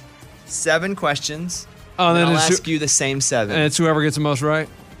 7 questions. Oh, and then I'll it's ask you the same 7. And it's whoever gets the most right?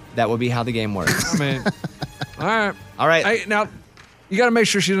 That will be how the game works. I mean, all right. All right. Hey, now, you got to make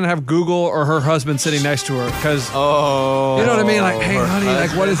sure she doesn't have Google or her husband sitting next to her, because you know what I mean. Like, hey, honey,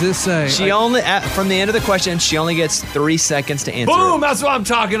 like, what does this say? She only from the end of the question, she only gets 3 seconds to answer. Boom! That's what I'm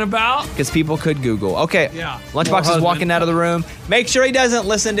talking about. Because people could Google. Okay. Yeah. Lunchbox is walking out of the room. Make sure he doesn't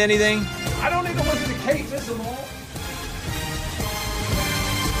listen to anything. I don't need to listen to Kate Visible.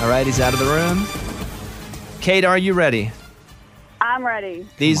 All right, he's out of the room. Kate, are you ready? I'm ready.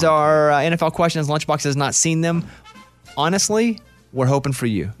 These are NFL questions. Lunchbox has not seen them. Honestly, we're hoping for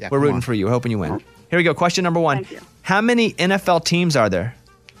you. Yeah, we're come rooting on. for you. We're hoping you win. Here we go. Question number 1. Thank you. How many NFL teams are there?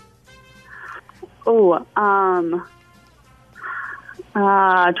 Oh,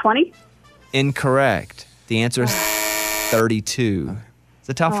 20? Incorrect. The answer is 32. It's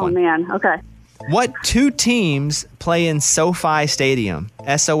a tough Oh, one. man. Okay. What 2 teams play in SoFi Stadium?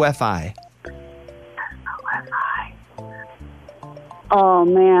 SOFI. Oh,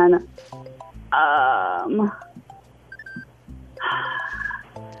 man. I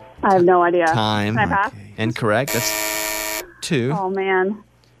have no idea. Time. Can I pass? Incorrect. That's 2. Oh, man.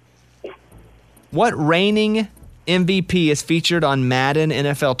 What reigning MVP is featured on Madden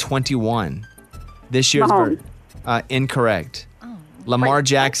NFL 21? This year's Mahomes. incorrect. Lamar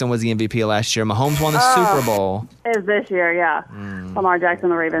Jackson was the MVP last year. Mahomes won the Super Bowl. Is this year, yeah. Lamar Jackson,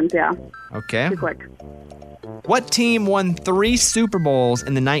 the Ravens, yeah. Okay. Too quick. What team won 3 Super Bowls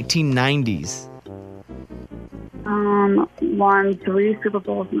in the 1990s? Won 3 Super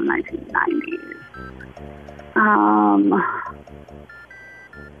Bowls in the 1990s.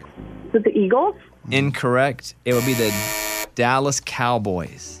 Is it the Eagles? Incorrect. It would be the Dallas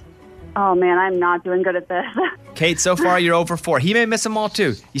Cowboys. Oh, man, I'm not doing good at this. Kate, so far you're over 4. He may miss them all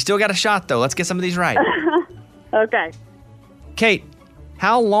too. You still got a shot though. Let's get some of these right. Okay. Kate,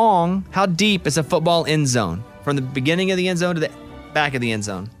 how deep is a football end zone? From the beginning of the end zone to the back of the end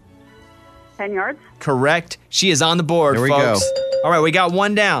zone? 10 yards? Correct. She is on the board, There we folks. go. All right, we got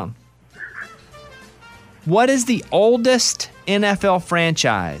 1 down. What is the oldest NFL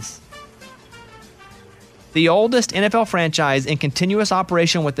franchise? The oldest NFL franchise in continuous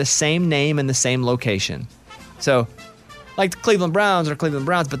operation with the same name and the same location. So, Like the Cleveland Browns are Cleveland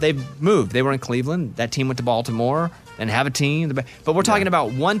Browns, but they've moved. They were in Cleveland. That team went to Baltimore and have a team. But we're talking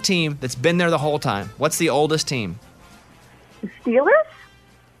about one team that's been there the whole time. What's the oldest team? The Steelers?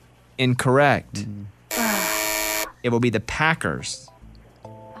 Incorrect. It will be the Packers.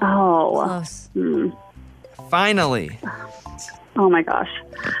 Oh. Close. Finally. Oh, my gosh.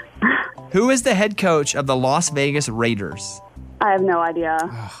 Who is the head coach of the Las Vegas Raiders? I have no idea.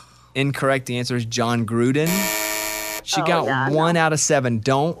 Incorrect. The answer is John Gruden. She Oh, got yeah, 1 out of 7.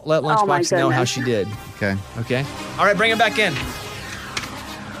 Don't let Oh, my Lunchbox know how goodness. she did. Okay. Okay. All right, bring him back in.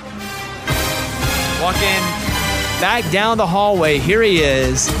 Walking back down the hallway. Here he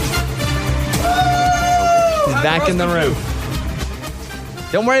is. He's back in the room.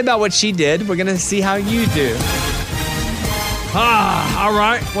 Don't worry about what she did. We're going to see how you do. All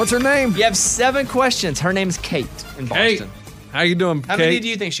right. What's her name? You have 7 questions. Her name's Kate in Kate. Boston. How you doing, How Kate? many do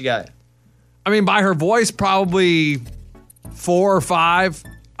you think she got? I mean, by her voice, probably 4 or 5.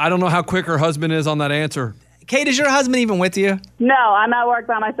 I don't know how quick her husband is on that answer. Kate, is your husband even with you? No, I'm at work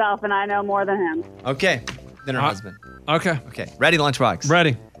by myself, and I know more than him. Okay. Then her husband. Okay. Okay. Ready, Lunchbox?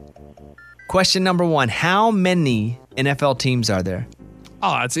 Ready. Question number 1. How many NFL teams are there?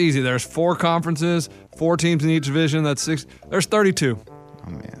 Oh, it's easy. There's 4 conferences, 4 teams in each division. That's 6. There's 32. Oh,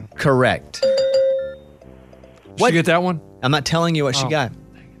 man. Correct. Did you get that one? I'm not telling you what she Oh. got.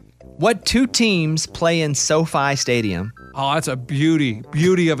 What 2 teams play in SoFi Stadium? Oh, that's a beauty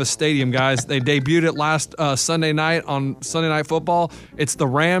of a stadium, guys. They debuted it last Sunday night on Sunday Night Football. It's the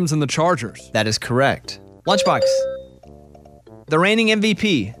Rams and the Chargers. That is correct. Lunchbox. The reigning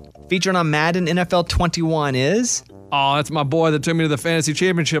MVP featured on Madden NFL 21 is? Oh, that's my boy that took me to the fantasy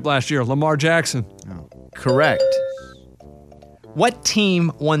championship last year, Lamar Jackson. Correct. What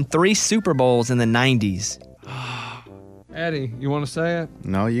team won 3 Super Bowls in the 90s? Eddie, you want to say it?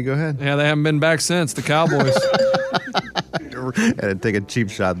 No, you go ahead. Yeah, they haven't been back since, the Cowboys. Had to take a cheap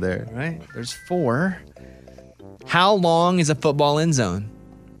shot there. All right, there's 4. How long is a football end zone?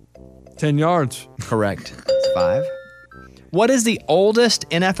 10 yards. Correct. It's 5. What is the oldest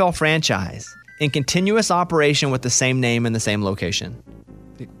NFL franchise in continuous operation with the same name in the same location?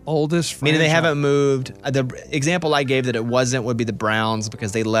 The oldest franchise. Meaning they haven't moved. The example I gave that it wasn't would be the Browns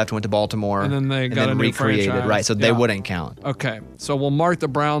because they left, went to Baltimore, And then they got a new recreated, franchise. right? So they Yeah. wouldn't count. Okay, so we'll mark the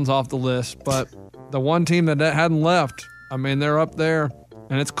Browns off the list, but the one team that hadn't left, I mean, they're up there,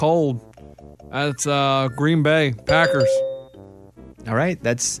 and it's cold. That's Green Bay Packers. All right,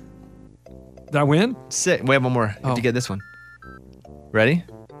 that's... Did I win? 6. We have one more. You have to get this one. Ready?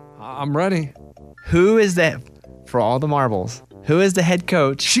 I'm ready. Who is that, for all the marbles, who is the head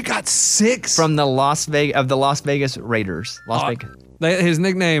coach? She got 6 from the Las Vegas Raiders. Vegas. His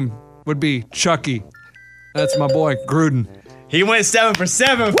nickname would be Chucky. That's my boy Gruden. He went 7 for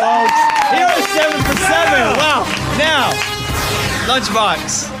 7, folks. He went 7 for 7. Wow. Now,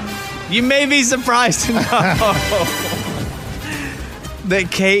 Lunchbox, you may be surprised to know that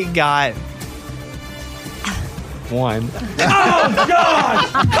Kate got 1. Oh,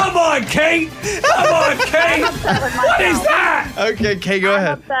 God! Come on, Kate! Come on, Kate! What is that? Okay, Kate, go I'm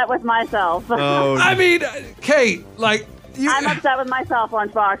ahead. upset with myself. Oh. I mean, Kate, like... I'm upset with myself,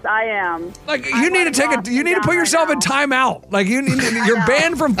 Lunchbox. I am. Like you need to you need to put yourself in timeout. Like you're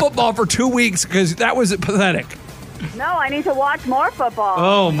banned from football for 2 weeks because that was pathetic. No, I need to watch more football.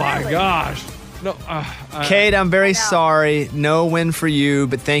 Oh my gosh. No, Kate, I'm very sorry. No win for you,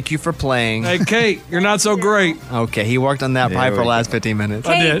 but thank you for playing. Hey, Kate, you're not so great. Okay, he worked on that There probably for we the last 15 minutes.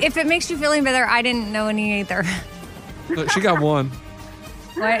 Kate, if it makes you feel any better, I didn't know any either. Look, she got 1.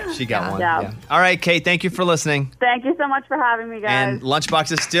 What? She got 1. Yeah. Yeah. All right, Kate, thank you for listening. Thank you so much for having me, guys. And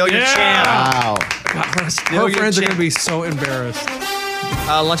Lunchbox is still your champ. Wow. Still Her your friends are champ. going to be so embarrassed.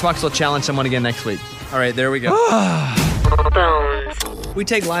 Lunchbox will challenge someone again next week. All right, there we go. We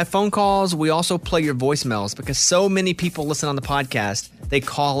take live phone calls. We also play your voicemails because so many people listen on the podcast, they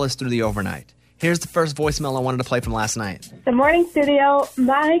call us through the overnight. Here's the first voicemail I wanted to play from last night. Good morning, studio.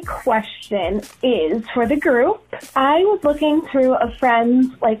 My question is for the group. I was looking through a friend's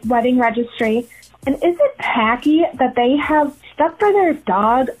wedding registry, and is it tacky that they have stuff for their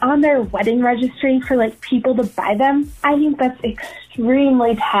dog on their wedding registry for people to buy them? I think that's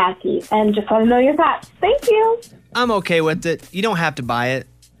extremely tacky, and just want to know your thoughts. Thank you. I'm okay with it. You don't have to buy it.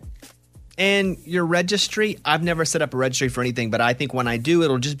 And your registry, I've never set up a registry for anything, but I think when I do,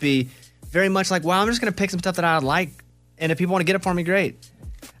 it'll just be very much like, wow, I'm just going to pick some stuff that I like. And if people want to get it for me, great.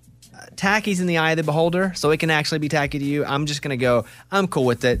 Tacky's in the eye of the beholder, so it can actually be tacky to you. I'm just going to go, I'm cool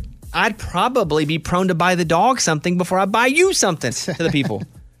with it. I'd probably be prone to buy the dog something before I buy you something to the people.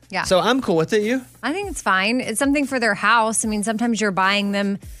 Yeah. So I'm cool with it. You? I think it's fine. It's something for their house. I mean, sometimes you're buying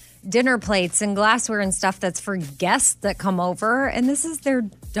them dinner plates and glassware and stuff that's for guests that come over, and this is their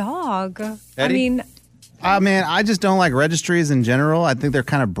dog. Eddie? I mean, Man, I just don't like registries in general. I think they're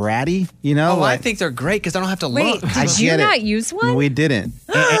kind of bratty, you know? Oh, I think they're great because I don't have to wait, look. did you not use one? We didn't.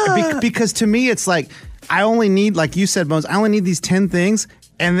 Because to me, it's like, I only need, like you said, Bones, I only need these 10 things.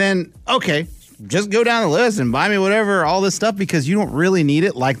 And then, okay, just go down the list and buy me whatever, all this stuff, because you don't really need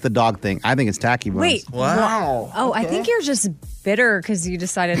it, like the dog thing. I think it's tacky, Bones. Wait. Wow. Oh, I think you're just bitter because you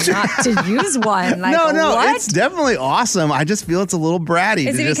decided not to use one. Like, No, what? it's definitely awesome. I just feel it's a little bratty.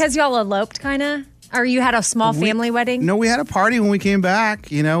 Is it because y'all eloped, kind of? Or you had a small family wedding? No, we had a party when we came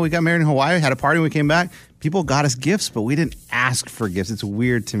back. You know, we got married in Hawaii, had a party when we came back. People got us gifts, but we didn't ask for gifts. It's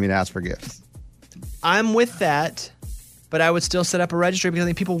weird to me to ask for gifts. I'm with that, but I would still set up a registry because I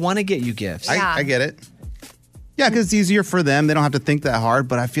think people want to get you gifts. I get it. Yeah, because it's easier for them. They don't have to think that hard,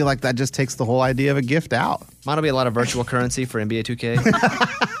 but I feel like that just takes the whole idea of a gift out. Mine will be a lot of virtual currency for NBA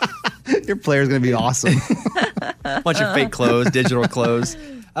 2K. Your player's going to be awesome. Bunch of fake clothes, digital clothes.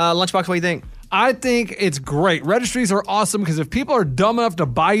 Lunchbox, what do you think? I think it's great. Registries are awesome because if people are dumb enough to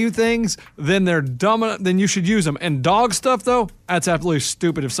buy you things, then they're dumb enough, then you should use them. And dog stuff, though, that's absolutely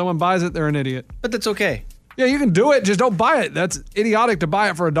stupid. If someone buys it, they're an idiot. But that's okay. Yeah, you can do it. Just don't buy it. That's idiotic to buy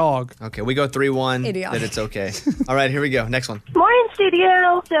it for a dog. Okay, we go 3-1. Idiotic. Then it's okay. All right, here we go. Next one. Morning,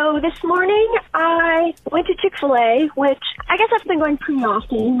 studio. So this morning I went to Chick-fil-A, which I guess I've been going pretty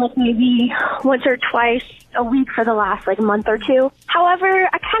often, like maybe once or twice a week for the last month or two. However,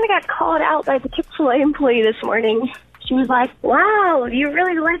 I kind of got called out by the Chick-fil-A employee this morning. She was like, wow, you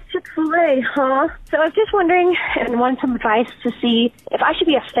really like Chick-fil-A, huh? So I was just wondering and want some advice to see if I should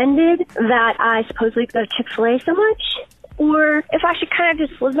be offended that I supposedly go to Chick-fil-A so much, or if I should kind of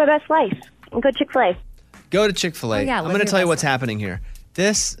just live my best life and go to Chick-fil-A. Go to Chick-fil-A. Oh, yeah, I'm live going to your tell you best what's happening here.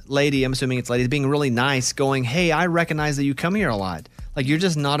 This lady, I'm assuming it's lady, is being really nice, going, hey, I recognize that you come here a lot. Like, you're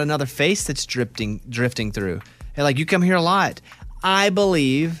just not another face that's drifting through. Hey, like, you come here a lot. I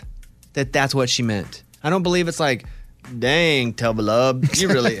believe that that's what she meant. I don't believe it's like, dang, Tubbalub, you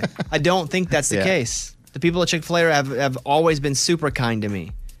really... I don't think that's the case. The people at Chick-fil-A have always been super kind to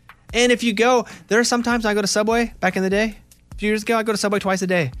me. And if you go, there are sometimes I go to Subway back in the day. A few years ago, I go to Subway twice a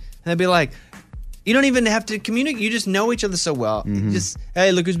day. And they'd be like, you don't even have to communicate. You just know each other so well. You just,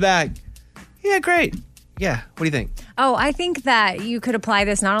 hey, look who's back. Yeah, great. Yeah, what do you think? Oh, I think that you could apply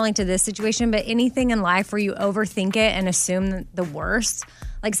this not only to this situation, but anything in life where you overthink it and assume the worst.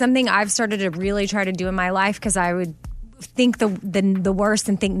 Like something I've started to really try to do in my life because I would think the worst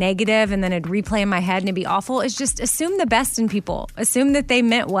and think negative and then it'd replay in my head and it'd be awful, is just assume the best in people. Assume that they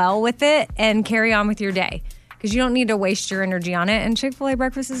meant well with it and carry on with your day because you don't need to waste your energy on it. And Chick-fil-A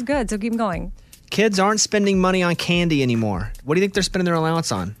breakfast is good, so keep going. Kids aren't spending money on candy anymore. What do you think they're spending their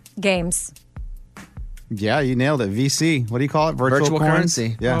allowance on? Games. Yeah, you nailed it. VC. What do you call it? Virtual coins?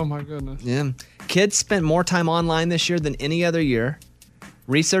 currency. Yeah. Oh, my goodness. Yeah. Kids spent more time online this year than any other year.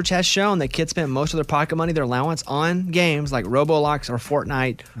 Research has shown that kids spent most of their pocket money, their allowance, on games like Roblox or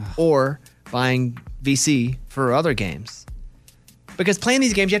Fortnite or buying VC for other games. Because playing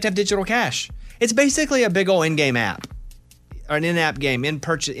these games, you have to have digital cash. It's basically a big old in-game app. Or an in-app game,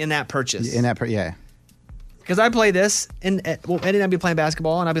 in-app purchase. Yeah. Because I play this, and Eddie and I'd be playing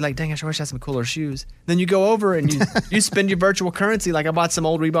basketball, and I'd be like, dang, I wish I had some cooler shoes. Then you go over and you spend your virtual currency, like I bought some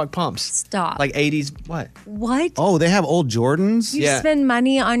old Reebok pumps. Stop. Like 80s, what? What? Oh, they have old Jordans? You spend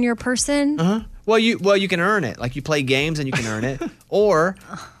money on your person? Uh-huh. Well, you can earn it. Like you play games and you can earn it. Or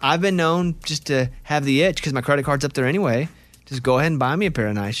I've been known just to have the itch, because my credit card's up there anyway, just go ahead and buy me a pair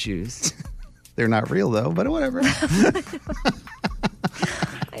of nice shoes. They're not real, though, but whatever.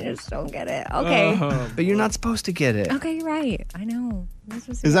 I just don't get it. Okay. But you're not supposed to get it. Okay, you're right. I know.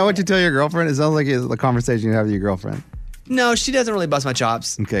 Is that what you tell your girlfriend? It sounds like a conversation you have with your girlfriend. No, she doesn't really bust my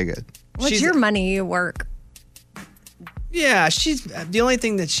chops. Okay, good. What's your money you work? Yeah, she's the only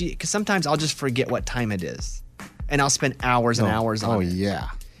thing that because sometimes I'll just forget what time it is. And I'll spend hours and hours on it. Oh, yeah.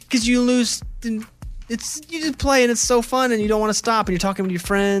 Because you lose... You just play and it's so fun and you don't want to stop and you're talking with your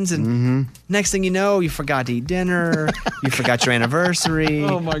friends and next thing you know, you forgot to eat dinner, you forgot your anniversary,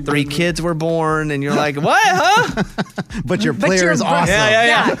 3 kids were born and you're like, what, huh? But your player is awesome.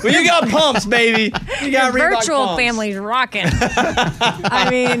 Yeah. Well, you got pumps, baby. You got your Reebok virtual pumps. family's rocking. I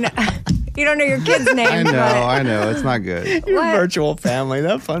mean, you don't know your kids' names. I know. It's not good. Your virtual family.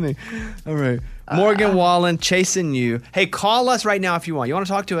 That's funny. All right. Morgan Wallen, chasing you. Hey, call us right now if you want. You want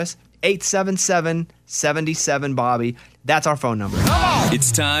to talk to us? 877-77-BOBBY. That's our phone number.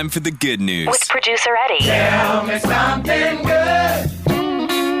 It's time for the good news. With producer Eddie. Tell me something good.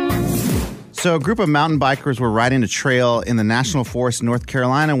 So a group of mountain bikers were riding a trail in the National Forest, North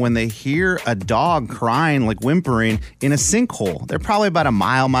Carolina, when they hear a dog crying, like whimpering, in a sinkhole. They're probably about a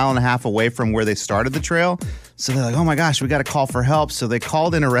mile and a half away from where they started the trail. So they're like, oh my gosh, we got to call for help. So they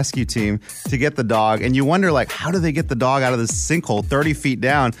called in a rescue team to get the dog. And you wonder, like, how do they get the dog out of this sinkhole 30 feet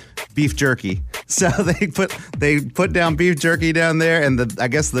down? Beef jerky. So they put down beef jerky down there, and I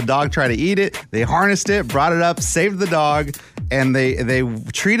guess the dog tried to eat it. They harnessed it, brought it up, saved the dog, and they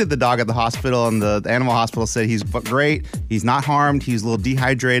treated the dog at the hospital. And the animal hospital said he's great, he's not harmed, he's a little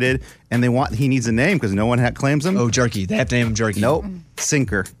dehydrated, and he needs a name because no one claims him. Oh, Jerky. They have to name him Jerky. Nope.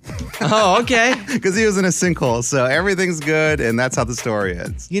 Sinker. Oh, okay. Because he was in a sinkhole. So everything's good, and that's how the story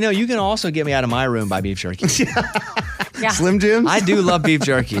ends. You know, you can also get me out of my room by beef jerky. Yeah. Slim Jims? I do love beef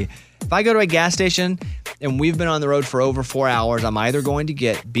jerky. If I go to a gas station and we've been on the road for over 4 hours, I'm either going to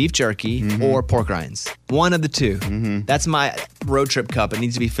get beef jerky or pork rinds. One of the two. That's my road trip cup. It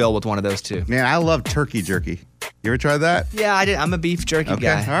needs to be filled with one of those two. Man, I love turkey jerky. You ever tried that? Yeah, I did. I'm a beef jerky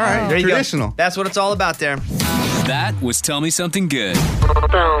guy. All right. There you Traditional. go. That's what it's all about there. That was Tell Me Something Good.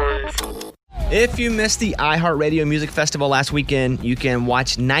 If you missed the iHeartRadio Music Festival last weekend, you can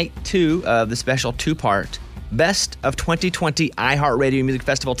watch night 2 of the special 2-part Best of 2020 iHeartRadio Music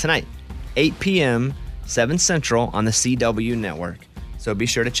Festival tonight, 8 p.m., 7 Central on the CW network. So be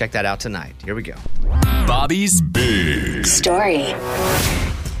sure to check that out tonight. Here we go. Bobby's Big Story.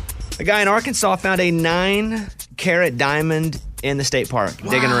 A guy in Arkansas found a 9-carat diamond in the state park,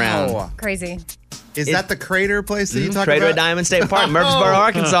 digging around. Crazy. Is that the crater place that you talked Crater about? at Diamond State Park, Murfreesboro,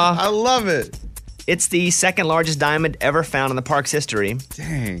 Arkansas. I love it. It's the second largest diamond ever found in the park's history.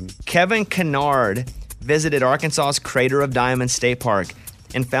 Dang. Kevin Kennard visited Arkansas's Crater of Diamonds State Park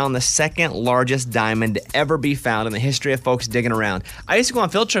and found the second largest diamond to ever be found in the history of folks digging around. I used to go on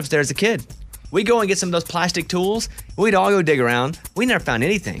field trips there as a kid. We'd go and get some of those plastic tools. We'd all go dig around. We never found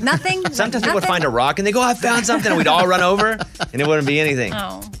anything. Nothing? Sometimes people would find a rock and they go, I found something, and we'd all run over and it wouldn't be anything.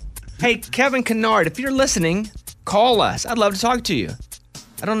 Oh. Hey, Kevin Kennard, if you're listening, call us. I'd love to talk to you.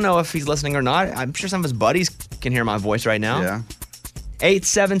 I don't know if he's listening or not. I'm sure some of his buddies can hear my voice right now. Yeah.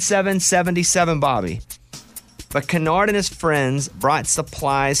 877-77-BOBBY. But Kennard and his friends brought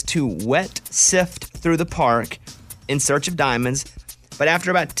supplies to wet sift through the park in search of diamonds. But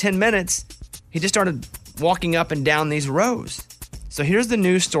after about 10 minutes, he just started walking up and down these rows. So here's the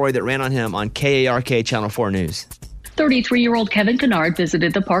news story that ran on him on KARK Channel 4 News. 33-year-old Kevin Kennard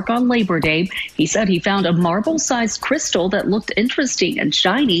visited the park on Labor Day. He said he found a marble-sized crystal that looked interesting and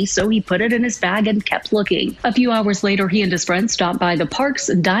shiny, so he put it in his bag and kept looking. A few hours later, he and his friends stopped by the park's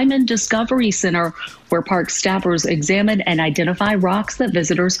Diamond Discovery Center, where park staffers examine and identify rocks that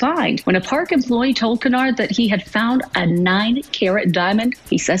visitors find. When a park employee told Kennard that he had found a 9-carat diamond,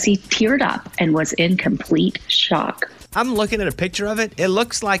 he says he teared up and was in complete shock. I'm looking at a picture of it. It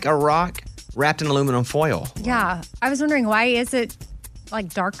looks like a rock wrapped in aluminum foil. Yeah. I was wondering, why is it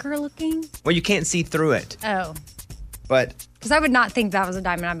like darker looking? Well, you can't see through it. Oh. But Because I would not think that was a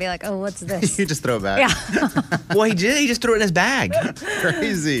diamond. I'd be like, oh, what's this? You just throw it back. Yeah. well, he did. He just threw it in his bag.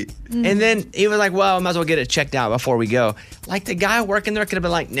 Crazy. And then he was like, well, I might as well get it checked out before we go. Like the guy working there could have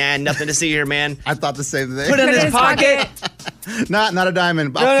been like, nah, nothing to see here, man. I thought the same thing. Put it in his pocket. Not a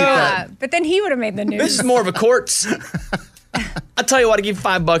diamond. I'll No, keep no, that. But then he would have made the news. This is more of a quartz. I'll tell you what, I give you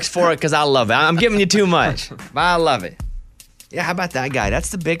 $5 for it because I love it. I'm giving you too much, but I love it. Yeah, how about that guy? That's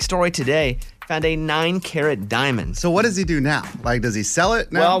the big story today. Found a 9-carat diamond. So what does he do now? Like, does he sell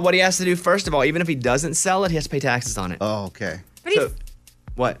it now? Well, what he has to do, first of all, even if he doesn't sell it, he has to pay taxes on it. Oh, okay. But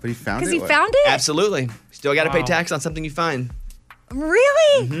What? But he found it? Because he found it? Absolutely. Still got to pay tax on something you find.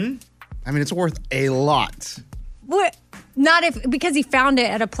 Really? Mm-hmm. I mean, it's worth a lot. What? Not if, because he found it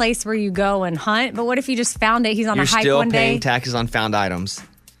at a place where you go and hunt, but what if you just found it, he's on You're a hike still one paying day? taxes on found items.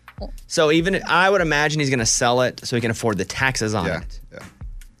 So even, I would imagine he's going to sell it so he can afford the taxes on it.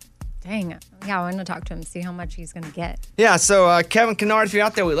 Dang. Yeah, I want to talk to him, see how much he's going to get. Yeah, so Kevin Kennard, if you're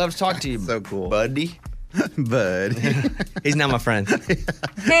out there, we'd love to talk to you. So cool. Buddy. Buddy. He's now my friend.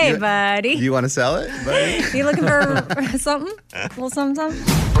 Hey, buddy. You want to sell it, buddy? You looking for something? A little something?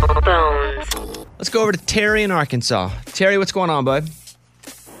 Let's go over to Terry in Arkansas. Terry, what's going on, bud?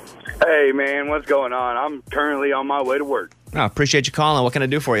 Hey, man, what's going on? I'm currently on my way to work. I appreciate you calling. What can I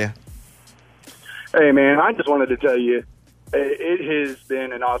do for you? Hey, man, I just wanted to tell you, it has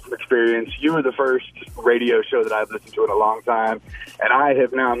been an awesome experience. You were the first radio show that I've listened to in a long time, and I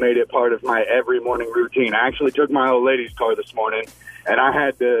have now made it part of my every morning routine. I actually took my old lady's car this morning, and I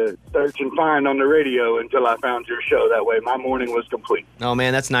had to search and find on the radio until I found your show. That way my morning was complete. Oh,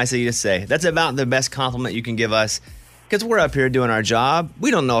 man, that's nice of you to say. That's about the best compliment you can give us. because we're up here doing our job.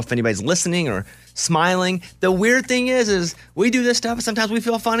 We don't know if anybody's listening or smiling. The weird thing is we do this stuff and sometimes we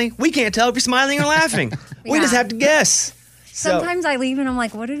feel funny. We can't tell if you're smiling or laughing. We just have to guess. Sometimes I leave and I'm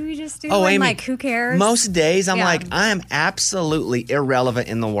like, what did we just do? Oh, and Amy, like, who cares? Most days I'm like, I am absolutely irrelevant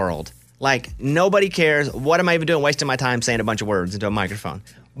in the world. Like, nobody cares. What am I even doing wasting my time saying a bunch of words into a microphone?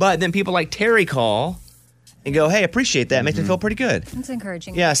 But then people like Terry call and go, hey, appreciate that. Makes me feel pretty good. That's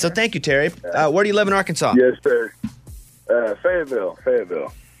encouraging. Yeah, so thank you, Terry. Where do you live in Arkansas? Yes, sir. Fayetteville.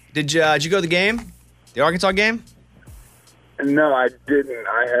 Did you go to the game? The Arkansas game? No, I didn't.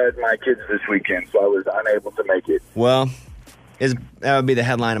 I had my kids this weekend, so I was unable to make it. Well, that would be the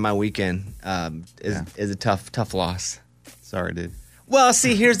headline of my weekend. Is a tough loss. Sorry, dude. Well,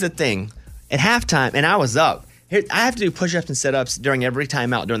 see, here's the thing. At halftime, and I was up. I have to do push-ups and sit-ups during every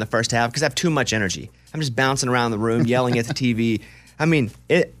timeout during the first half because I have too much energy. I'm just bouncing around the room, yelling at the TV. I mean,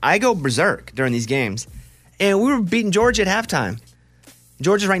 I go berserk during these games. And we were beating Georgia at halftime.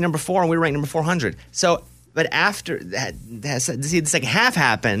 Georgia's ranked number 4, and we were ranked number 400. So, but after that, see, the second half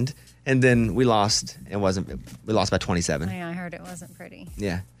happened, and then we lost. We lost by 27. Yeah, I heard it wasn't pretty.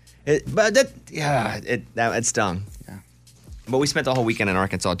 Yeah. It stung. Yeah. But we spent the whole weekend in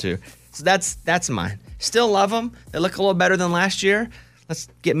Arkansas, too. So that's mine. Still love them. They look a little better than last year. Let's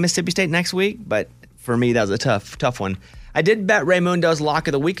get Mississippi State next week. But for me, that was a tough one. I did bet Raymundo's lock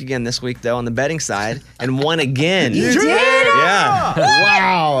of the week again this week, though, on the betting side, and won again. You did? Yeah.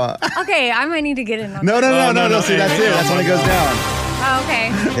 Wow. Okay, I might need to get in on No. See, that's it. That's when it goes down. Oh,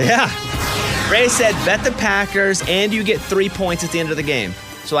 okay. Yeah. Ray said, bet the Packers, and you get 3 points at the end of the game.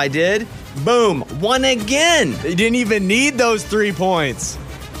 So I did. Boom. Won again. You didn't even need those 3 points.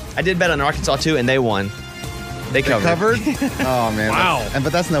 I did bet on Arkansas, too, and they won. They covered. Oh, man. Wow.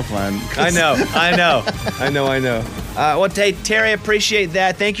 But that's no fun. I know. Well, Terry, appreciate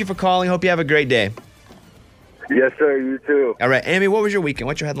that. Thank you for calling. Hope you have a great day. Yes, sir. You too. All right. Amy, what was your weekend?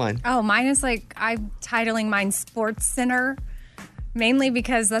 What's your headline? Oh, mine is I'm titling mine Sports Center, mainly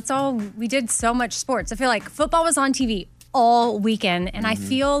because that's all we did. So much sports. I feel like football was on TV all weekend, and I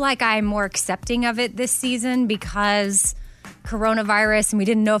feel like I'm more accepting of it this season because coronavirus, and we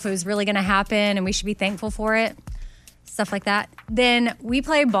didn't know if it was really going to happen, and we should be thankful for it. Stuff like that. Then we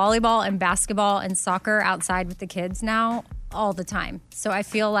play volleyball and basketball and soccer outside with the kids now all the time. So I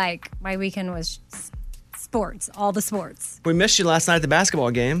feel like my weekend was sports, all the sports. We missed you last night at the basketball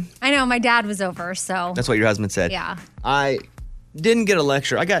game. I know, my dad was over, so. That's what your husband said. Yeah. I didn't get a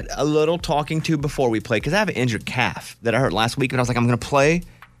lecture. I got a little talking to before we played because I have an injured calf that I hurt last week, and I was like, I'm going to play.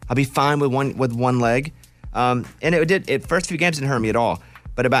 I'll be fine with one leg. And it first few games didn't hurt me at all.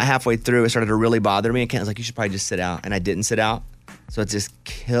 But about halfway through, it started to really bother me. And Ken was like, you should probably just sit out. And I didn't sit out. So it's just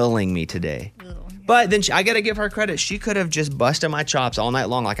killing me today. But then I got to give her credit. She could have just busted my chops all night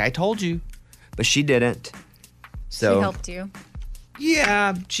long like I told you. But she didn't. So she helped you.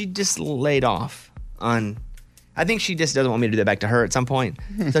 Yeah, she just laid off on. I think she just doesn't want me to do that back to her at some point.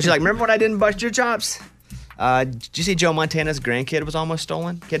 So she's like, remember when I didn't bust your chops? Did you see Joe Montana's grandkid was almost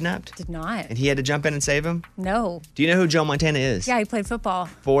kidnapped? Did not. And he had to jump in and save him? No. Do you know who Joe Montana is? Yeah, he played football.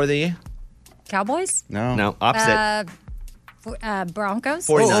 For the? Cowboys? No, opposite. Broncos?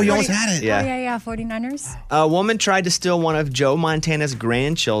 49ers. Oh, you almost had it. Yeah. Oh, yeah, 49ers. A woman tried to steal one of Joe Montana's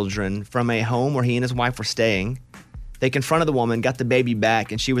grandchildren from a home where he and his wife were staying. They confronted the woman, got the baby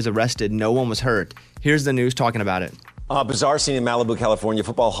back, and she was arrested. No one was hurt. Here's the news talking about it. Bizarre scene in Malibu, California.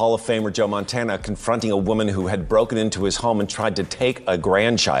 Football Hall of Famer Joe Montana confronting a woman who had broken into his home and tried to take a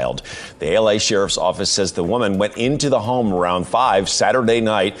grandchild. The LA Sheriff's Office says the woman went into the home around 5 Saturday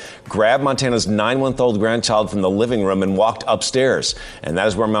night, grabbed Montana's 9-month-old grandchild from the living room and walked upstairs. And that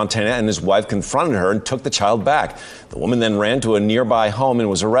is where Montana and his wife confronted her and took the child back. The woman then ran to a nearby home and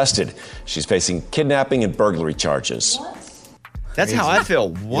was arrested. She's facing kidnapping and burglary charges. That's how I feel.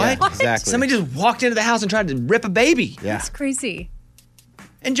 What? Yeah, exactly. Somebody just walked into the house and tried to rip a baby. Yeah. That's crazy.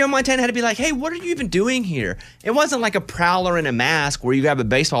 And Joe Montana had to be like, hey, what are you even doing here? It wasn't like a prowler in a mask where you grab a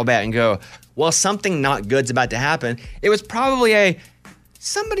baseball bat and go, well, something not good's about to happen. It was probably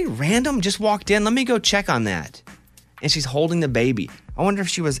somebody random just walked in. Let me go check on that. And she's holding the baby. I wonder if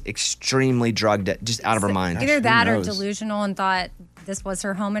she was extremely drugged, just out of her mind. Either that or delusional and thought this was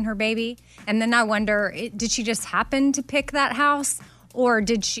her home and her baby. And then I wonder, did she just happen to pick that house? Or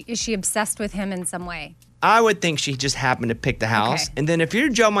is she obsessed with him in some way? I would think she just happened to pick the house. Okay. And then if you're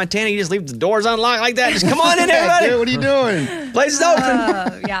Joe Montana, you just leave the doors unlocked like that. Just come on in, everybody. Dude, what are you doing? Place is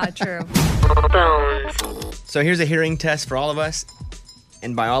open. Yeah, true. So here's a hearing test for all of us.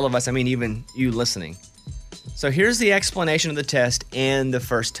 And by all of us, I mean even you listening. So here's the explanation of the test and the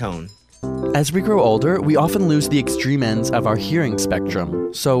first tone. As we grow older, we often lose the extreme ends of our hearing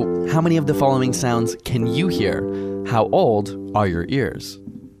spectrum. So, how many of the following sounds can you hear? How old are your ears?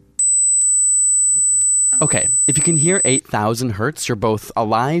 Okay, if you can hear 8,000 hertz, you're both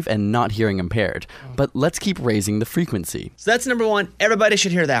alive and not hearing impaired. But let's keep raising the frequency. So that's number one. Everybody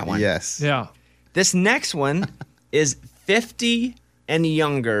should hear that one. Yes. Yeah. This next one is 50 and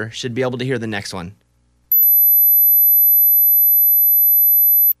younger should be able to hear the next one.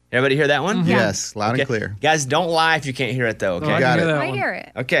 Everybody hear that one? Mm-hmm. Yes, loud and clear. Guys, don't lie if you can't hear it, though, okay? No, I Got can it. hear that I one. hear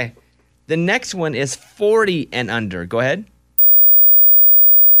it. Okay. The next one is 40 and under. Go ahead.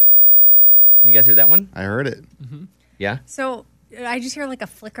 Can you guys hear that one? I heard it. Yeah? So I just hear like a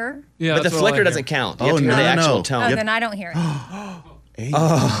flicker. Yeah, But the that's all I flicker hear. doesn't count. You Oh, have to hear the no, actual no. tone. Oh, then I don't hear it.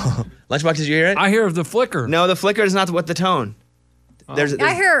 Oh. Lunchbox, did you hear it? I hear the flicker. No, the flicker is not what the tone. There's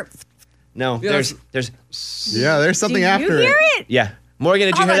I hear. No, Yeah, there's Yeah, there's something Do after you hear it. it? yeah. Morgan,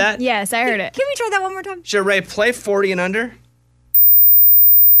 did you hear that? Yes, I heard it. Can we try that one more time? Sure, Ray, play 40 and under.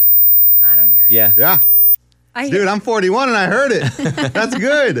 No, I don't hear it. Yeah. Yeah. I Dude, I'm 41 and I heard it. That's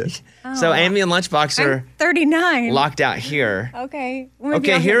good. So Amy and Lunchbox are I'm 39. locked out here. Okay. Maybe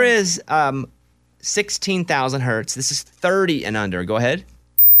Okay, I'll here hear it. is 16,000 hertz. This is 30 and under. Go ahead.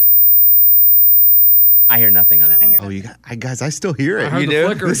 I hear nothing on that one. Oh, you guys, I still hear I it. heard You the do?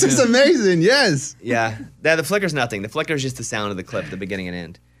 flicker This is again. amazing. Yes. Yeah. The flicker's nothing. The flicker's just the sound of the clip, the beginning and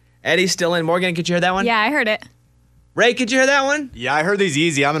end. Eddie's still in. Morgan, could you hear that one? Yeah, I heard it. Ray, could you hear that one? Yeah, I heard these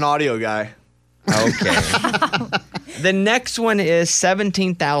easy. I'm an audio guy. Okay. The next one is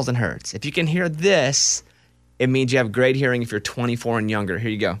 17,000 hertz. If you can hear this, it means you have great hearing if you're 24 and younger. Here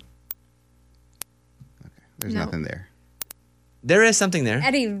you go. There's nothing there. There is something there.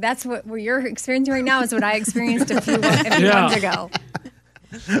 Eddie, that's what you're experiencing right now is what I experienced a few Yeah. months ago.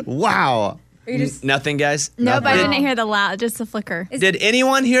 Wow. Are you just, Nothing, guys? Nope, I Did- didn't hear the loud, just the flicker. Did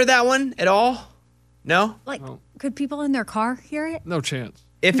anyone hear that one at all? No? like, could people in their car hear it? No chance.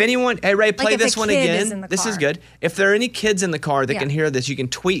 If anyone, hey Ray, play if this a one kid again. is in the This is car. good. If there are any kids in the car that Yeah. can hear this, you can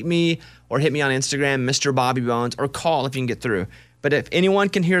tweet me or hit me on Instagram, Mr. Bobby Bones, or call if you can get through. But if anyone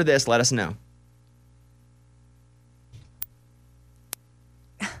can hear this, let us know.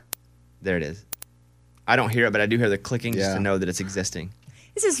 There it is. I don't hear it, but I do hear the clicking just Yeah. to know that it's existing.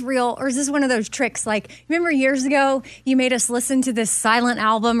 Is this real or is this one of those tricks? Like, remember years ago, you made us listen to this silent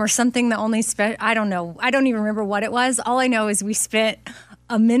album or something that only spent, I don't know. I don't even remember what it was. All I know is we spent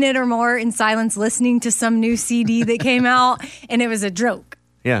a minute or more in silence listening to some new CD that came out, and it was a joke.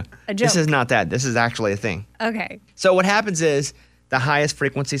 Yeah. A This joke. is not that. This is actually a thing. Okay. So what happens is the highest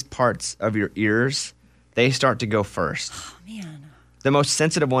frequencies parts of your ears, they start to go first. Oh, man. The most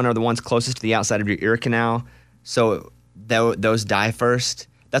sensitive one are the ones closest to the outside of your ear canal. So those die first.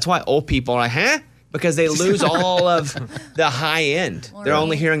 That's why old people are like, huh? Because they lose all of the high end. They're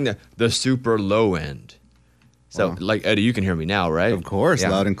only hearing the super low end. So, like, Eddie, you can hear me now, right? Of course, Yeah.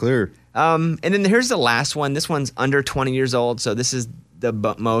 loud and clear. And then here's the last one. This one's under 20 years old. So this is the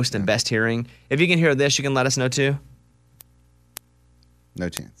most and best hearing. If you can hear this, you can let us know too. No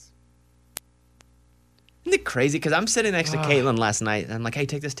chance. Isn't it crazy? Because I'm sitting next to Caitlin last night, and I'm like, hey,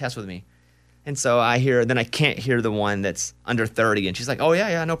 take this test with me. And so then I can't hear the one that's under 30, and she's like, oh,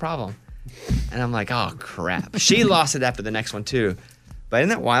 yeah, no problem. And I'm like, oh, crap. She lost it after the next one, too. But isn't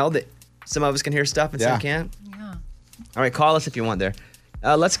that wild that some of us can hear stuff and some can't? Yeah. All right, call us if you want there.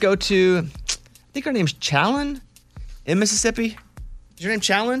 Let's go to, I think her name's Challen in Mississippi. Is your name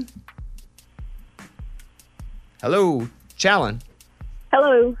Challen? Hello, Challen.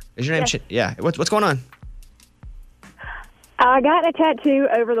 Hello. Is your name? Yes. Yeah. What's going on? I got a tattoo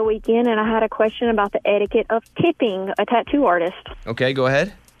over the weekend, and I had a question about the etiquette of tipping a tattoo artist. Okay, go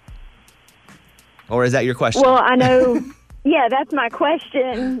ahead. Or is that your question? Well, I know, yeah, that's my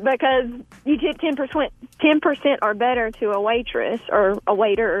question, because you tip 10% or better to a waitress or a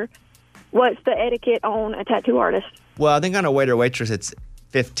waiter. What's the etiquette on a tattoo artist? Well, I think on a waiter or waitress, it's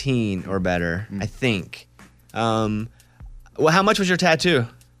 15 or better, I think. Well, how much was your tattoo?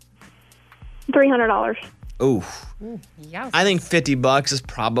 $300. Ooh. Yeah. I think $50 is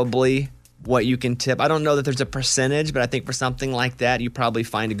probably what you can tip. I don't know that there's a percentage, but I think for something like that, you probably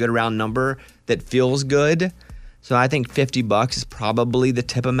find a good round number that feels good. So I think $50 is probably the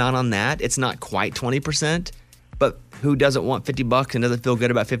tip amount on that. It's not quite 20%, but who doesn't want $50 and doesn't feel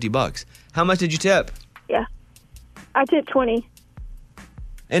good about $50? How much did you tip? Yeah. I tipped 20.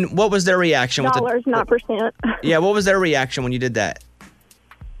 And what was their reaction? Dollars, not percent. Yeah, what was their reaction when you did that?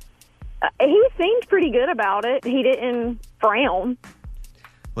 He seemed pretty good about it. He didn't frown.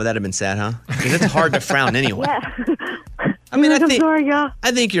 Well, that'd have been sad, huh? Because it's hard to frown anyway. Yeah. I mean, I'm sorry, yeah.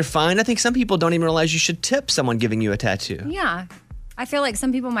 I think you're fine. I think some people don't even realize you should tip someone giving you a tattoo. Yeah. I feel like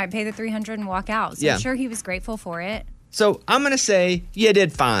some people might pay the $300 and walk out. So Yeah. I'm sure he was grateful for it. So I'm going to say you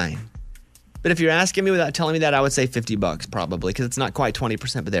did fine. But if you're asking me without telling me that, I would say $50 probably, because it's not quite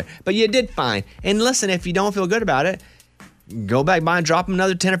 20%, but there. But you did fine. And listen, if you don't feel good about it, go back by and drop them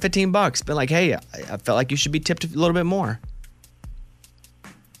another 10 or $15. But like, hey, I felt like you should be tipped a little bit more.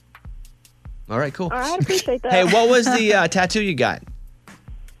 All right, cool. All right, I appreciate that. Hey, what was the tattoo you got?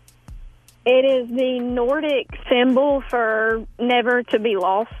 It is the Nordic symbol for never to be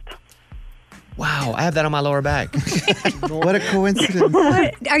lost. Wow, I have that on my lower back. What a coincidence.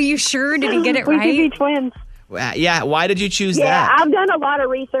 Are you sure? Did he get it We right? could be twins. Yeah, why did you choose Yeah, that? I've done a lot of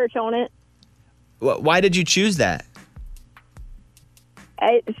research on it. Why did you choose that?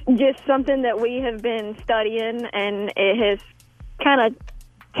 It's just something that we have been studying, and it has kind of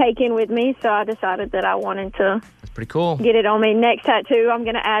taken with me, so I decided that I wanted to That's pretty cool. get it on me. Next tattoo I'm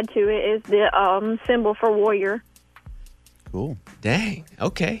going to add to it is the symbol for warrior. Cool. Dang,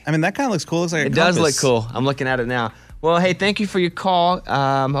 okay. I mean, that kind of looks cool. Looks like It does look cool. I'm looking at it now. Well, hey, thank you for your call.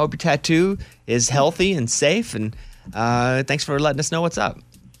 Hope your tattoo is healthy and safe, and thanks for letting us know what's up.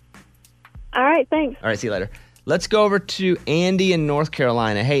 All right, thanks. All right, see you later. Let's go over to Andy in North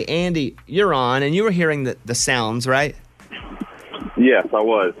Carolina. Hey, Andy, you're on, and you were hearing the sounds, right? Yes, I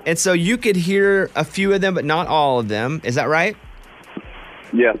was. And so you could hear a few of them, but not all of them. Is that right?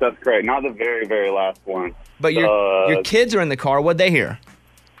 Yes, that's correct. Not the very, very last one. But your kids are in the car. What'd they hear?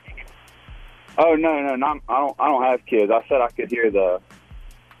 Oh no, not, I don't have kids. I said I could hear the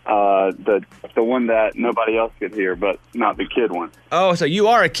one that nobody else could hear, but not the kid one. Oh, so you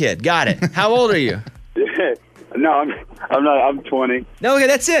are a kid. Got it. How old are you? No, I'm not. I'm 20. No, okay,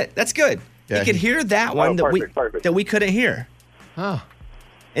 that's it. That's good. Yeah, you could hear that one perfect. that we couldn't hear. Oh.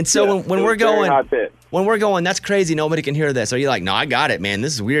 And so Yeah, when it we're was very going, high pitch. when we're going, that's crazy. Nobody can hear this. Are you like, no, I got it, man.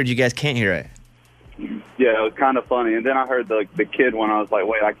 This is weird. You guys can't hear it. Yeah, it was kind of funny. And then I heard the kid one. I was like,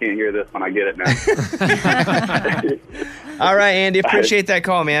 wait, I can't hear this when I get it now. All right, Andy. Appreciate that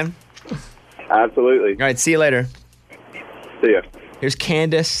call, man. Absolutely. All right, see you later. See ya. Here's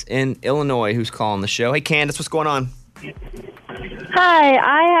Candace in Illinois who's calling the show. Hey, Candace, what's going on?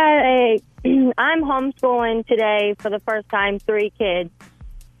 Hi, I'm homeschooling today for the first time, 3 kids.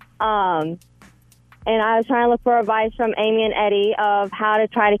 And I was trying to look for advice from Amy and Eddie of how to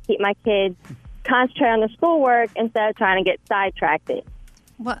try to keep my kids concentrate on the schoolwork instead of trying to get sidetracked.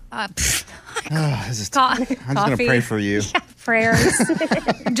 What? This is Co- I'm just going coffee. to pray for you. Prayers.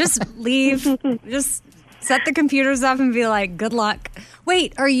 Just leave. Just set the computers up and be like, good luck.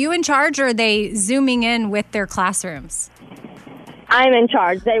 Wait, are you in charge or are they zooming in with their classrooms? I'm in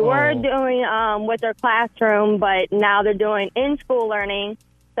charge. They were doing with their classroom, but now they're doing in-school learning.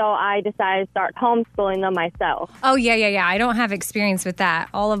 So I decided to start homeschooling them myself. Oh, yeah. I don't have experience with that.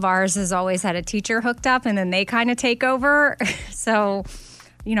 All of ours has always had a teacher hooked up, and then they kind of take over. So,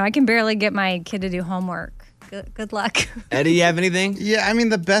 I can barely get my kid to do homework. Good luck. Eddie, you have anything? Yeah, I mean,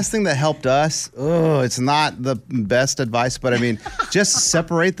 the best thing that helped us, it's not the best advice, but I mean, just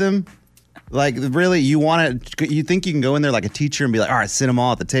separate them. Like, really, you think you can go in there like a teacher and be like, all right, sit them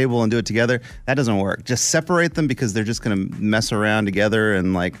all at the table and do it together. That doesn't work. Just separate them because they're just going to mess around together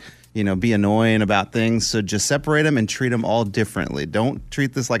and be annoying about things. So just separate them and treat them all differently. Don't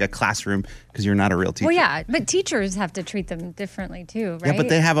treat this like a classroom because you're not a real teacher. Well, yeah, but teachers have to treat them differently too, right? Yeah, but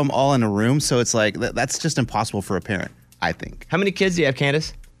they have them all in a room, so it's like that's just impossible for a parent, I think. How many kids do you have,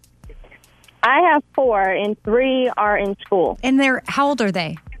 Candace? I have 4, and 3 are in school. And how old are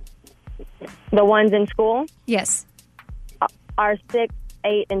they? The ones in school? Yes. Are 6,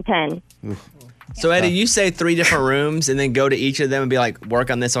 8, and 10. So, Eddie, you say 3 different rooms and then go to each of them and be like, work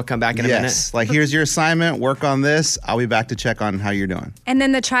on this, I'll come back in a minute? Yes, like here's your assignment, work on this, I'll be back to check on how you're doing. And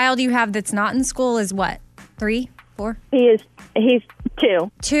then the child you have that's not in school is what? 3, 4? He's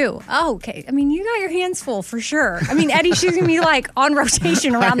 2. 2. Oh, okay. I mean, you got your hands full for sure. I mean, Eddie, she's going to be like on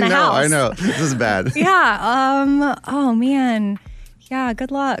rotation around the house. I know. This is bad. Yeah. Oh, man. Yeah,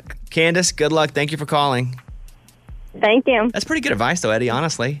 good luck. Candace, good luck. Thank you for calling. Thank you. That's pretty good advice, though, Eddie,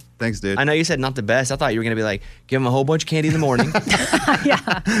 honestly. Thanks, dude. I know you said not the best. I thought you were going to be like, give them a whole bunch of candy in the morning.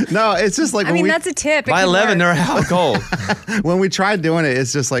 No, it's just like that's a tip. By 11, they're out cold. When we tried doing it,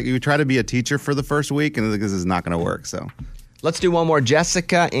 it's just like you try to be a teacher for the first week, and this is not going to work. So let's do one more.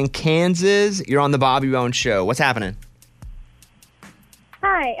 Jessica in Kansas. You're on the Bobby Bones Show. What's happening?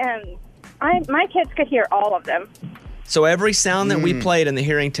 Hi. My kids could hear all of them. So every sound that we played in the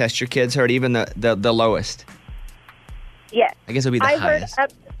hearing test, your kids heard, even the lowest. Yes. I guess it would be the highest.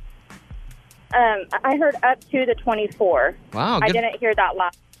 I heard up to the 24. Wow, I good. didn't hear that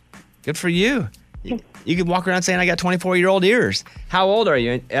loud. Good for you. You could walk around saying, I got 24-year-old ears. How old are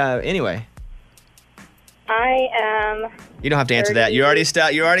you anyway? I am. You don't have to answer that. You're already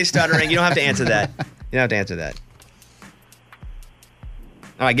stuttering. You don't have to answer that. You don't have to answer that.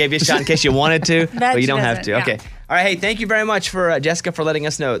 Oh, I gave you a shot in case you wanted to, Bet but you she don't have to. doesn't, yeah. Okay. All right. Hey, thank you very much for Jessica for letting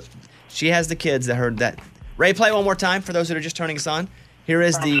us know. She has the kids that heard that. Ray, play one more time for those that are just turning us on. Here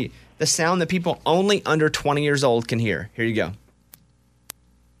is the sound that people only under 20 years old can hear. Here you go.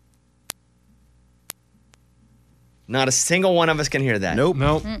 Not a single one of us can hear that. Nope.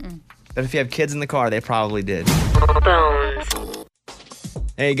 But if you have kids in the car, they probably did.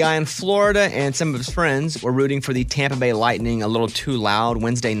 A guy in Florida and some of his friends were rooting for the Tampa Bay Lightning a little too loud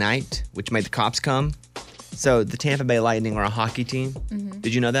Wednesday night, which made the cops come. So the Tampa Bay Lightning are a hockey team.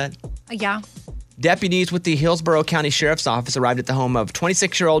 Did you know that? Yeah. Deputies with the Hillsborough County Sheriff's Office arrived at the home of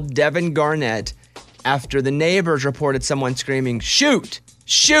 26-year-old Devin Garnett after the neighbors reported someone screaming, "Shoot!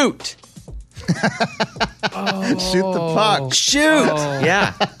 Shoot!" Shoot the puck. Shoot!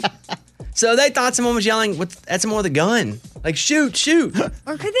 Yeah. So they thought someone was yelling at someone with a gun. Like, shoot, shoot.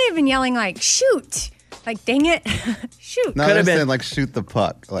 Or could they have been yelling like, shoot? Like, dang it. Shoot. No, Could have they been said like shoot the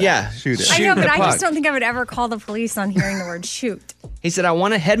puck. Like, Yeah. shoot it. I know, Shoot but the I just puck. don't think I would ever call the police on hearing the word shoot. He said, I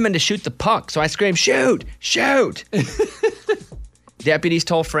want a headman to shoot the puck. So I screamed, shoot, shoot. Deputies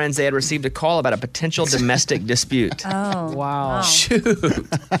told friends they had received a call about a potential domestic dispute. Oh. Wow. Shoot.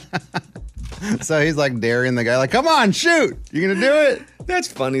 So he's like daring the guy, like, come on, shoot. You gonna do it? That's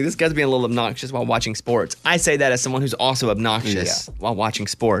funny. This guy's being a little obnoxious while watching sports. I say that as someone who's also obnoxious while watching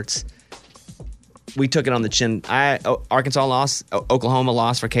sports. We took it on the chin. Arkansas lost, Oklahoma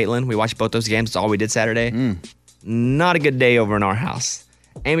lost for Caitlin. We watched both those games. That's all we did Saturday. Not a good day over in our house.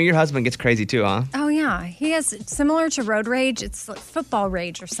 Amy, your husband gets crazy too, huh? Oh, yeah. He has, similar to road rage, it's like football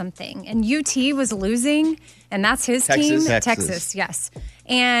rage or something. And UT was losing, and that's his team. Texas, yes.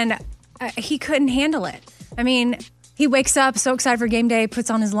 And he couldn't handle it. I mean, he wakes up so excited for game day, puts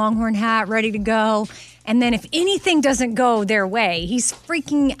on his Longhorn hat, ready to go. And then if anything doesn't go their way, he's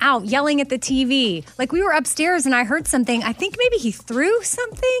freaking out, yelling at the TV. Like, we were upstairs and I heard something. I think maybe he threw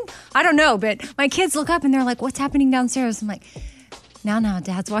something. I don't know. But my kids look up and they're like, what's happening downstairs? I'm like, no,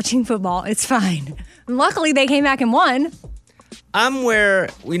 Dad's watching football. It's fine. And luckily, they came back and won. I'm where,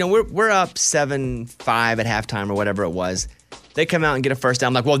 we're up 7-5 at halftime or whatever it was. They come out and get a first down.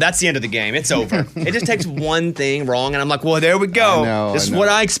 I'm like, well, that's the end of the game. It's over. It just takes one thing wrong. And I'm like, well, there we go. This is what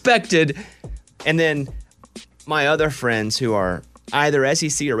I expected. And then my other friends who are either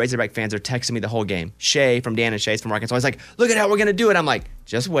SEC or Razorback fans are texting me the whole game. Shay from Dan and Shay's from Arkansas. He's like, look at how we're going to do it. I'm like,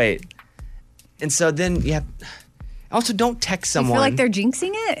 just wait. And so then you have... Also, don't text someone. You feel like they're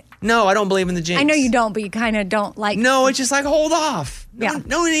jinxing it? No, I don't believe in the jinx. I know you don't, but you kind of don't like... No, it's just like, hold off. Yeah.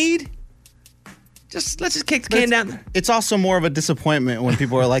 No need. Let's just kick the can down. It's also more of a disappointment when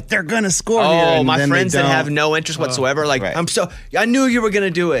people are like, they're going to score here. Oh, And my then they friends that don't. have no interest whatsoever. Like, Right. I knew you were going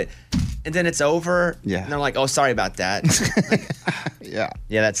to do it. And then it's over. Yeah. And they're like, oh, sorry about that. Yeah.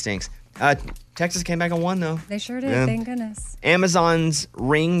 Yeah, that stinks. Texas came back and won, though. They sure did, Yeah. thank goodness. Amazon's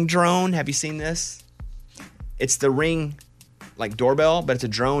Ring drone. Have you seen this? It's the Ring, like, doorbell, but it's a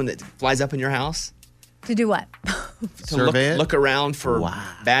drone that flies up in your house. To do what? To look around for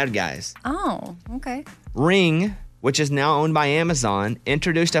bad guys. Oh, okay. Ring, which is now owned by Amazon,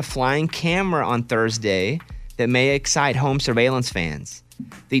 introduced a flying camera on Thursday that may excite home surveillance fans.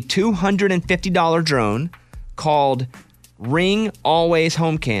 The $250 drone, called Ring Always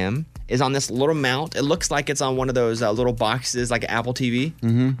Home Cam, is on this little mount. It looks like it's on one of those little boxes like an Apple TV,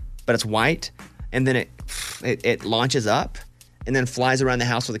 but it's white. And then it launches up and then flies around the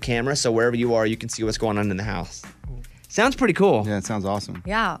house with a camera. So wherever you are, you can see what's going on in the house. Sounds pretty cool. Yeah, it sounds awesome.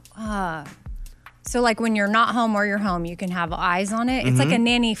 Yeah. So like when you're not home or you're home, you can have eyes on it. It's like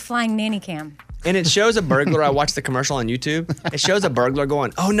a flying nanny cam. And it shows a burglar. I watched the commercial on YouTube. It shows a burglar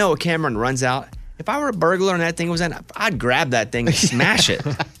going, oh no, a camera, and runs out. If I were a burglar and that thing was in, I'd grab that thing and smash it.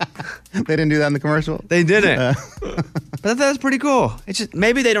 They didn't do that in the commercial? They didn't. But that's pretty cool. It's just,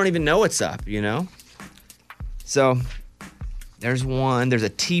 maybe they don't even know it's up, So there's one. There's a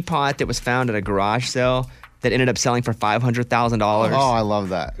teapot that was found at a garage sale that ended up selling for $500,000. Oh, I love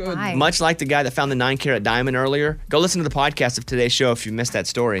that. Good. Nice. Much like the guy that found the 9-carat diamond earlier. Go listen to the podcast of today's show if you missed that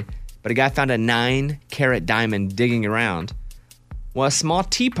story. But a guy found a 9-carat diamond digging around. Well, a small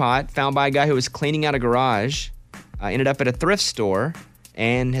teapot found by a guy who was cleaning out a garage ended up at a thrift store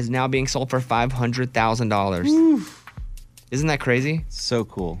and is now being sold for $500,000. Isn't that crazy? So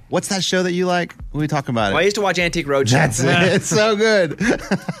cool. What's that show that you like? We talk about it. Well, I used to watch Antique Roadshow. That's it. It's so good.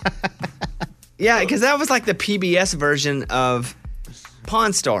 Yeah, because that was like the PBS version of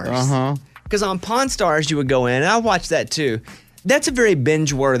Pawn Stars. Because on Pawn Stars, you would go in, and I watched that too. That's a very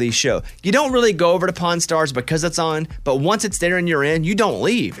binge-worthy show. You don't really go over to Pawn Stars because it's on, but once it's there and you're in, you don't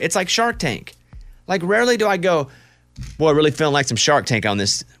leave. It's like Shark Tank. Like, rarely do I go, boy, I really feeling like some Shark Tank on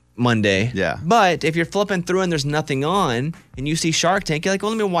this Monday. Yeah. But if you're flipping through and there's nothing on and you see Shark Tank, you're like,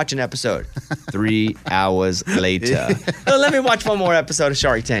 well, let me watch an episode. 3 hours later. Well, let me watch one more episode of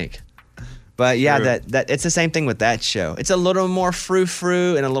Shark Tank. But yeah, that it's the same thing with that show. It's a little more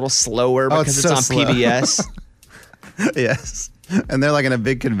frou-frou and a little slower because it's so on slow. PBS. Yes. And they're like in a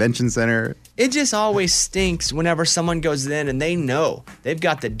big convention center. It just always stinks whenever someone goes in and they know they've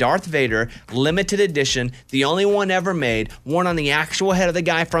got the Darth Vader limited edition, the only one ever made, worn on the actual head of the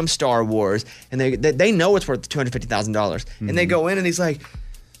guy from Star Wars, and they know it's worth $250,000. And they go in and he's like,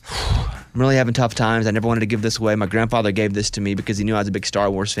 I'm really having tough times. I never wanted to give this away. My grandfather gave this to me because he knew I was a big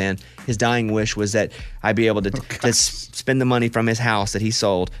Star Wars fan. His dying wish was that I'd be able to spend the money from his house that he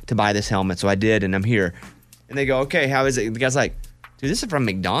sold to buy this helmet. So I did, and I'm here. And they go, okay, how is it? The guy's like, dude, this is from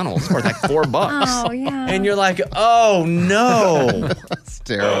McDonald's. It's worth like $4. Oh, yeah. And you're like, oh, no. That's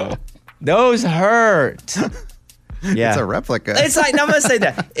terrible. Those hurt. Yeah. It's a replica. It's like, no, I'm going to say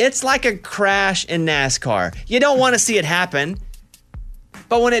that. It's like a crash in NASCAR. You don't want to see it happen.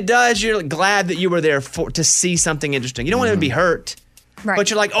 But when it does, you're glad that you were there to see something interesting. You don't want to be hurt. Right. But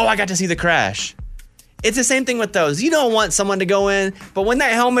you're like, oh, I got to see the crash. It's the same thing with those. You don't want someone to go in, but when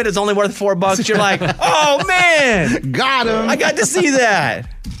that helmet is only worth $4, you're like, oh, man. Got him. I got to see that.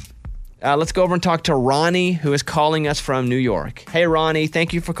 Let's go over and talk to Ronnie, who is calling us from New York. Hey, Ronnie,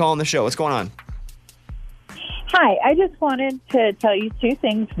 thank you for calling the show. What's going on? Hi, I just wanted to tell you two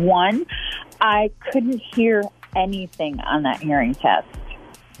things. One, I couldn't hear anything on that hearing test.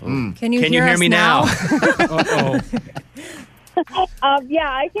 Can you hear me now? Uh-oh. Yeah,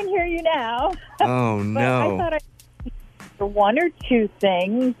 I can hear you now. Oh, But no. I thought I heard one or two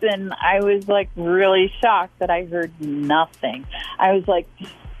things, and I was like really shocked that I heard nothing. I was like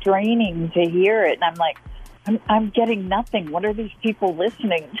straining to hear it, and I'm like, I'm getting nothing. What are these people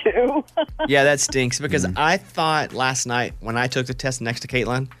listening to? Yeah, that stinks because I thought last night when I took the test next to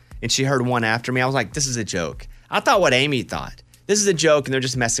Caitlin and she heard one after me, I was like, this is a joke. I thought what Amy thought. This is a joke and they're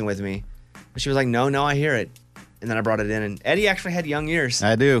just messing with me. But she was like, no, I hear it. And then I brought it in, and Eddie actually had young ears.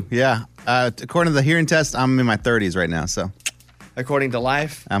 I do, yeah. According to the hearing test, I'm in my 30s right now, so. According to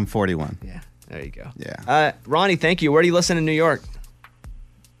Life? I'm 41. Yeah, there you go. Yeah. Ronnie, thank you. Where do you listen in New York?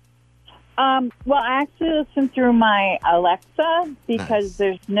 Well, I actually listen through my Alexa because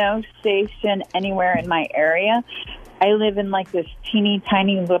there's no station anywhere in my area. I live in like this teeny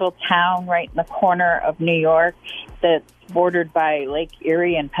tiny little town right in the corner of New York that's bordered by Lake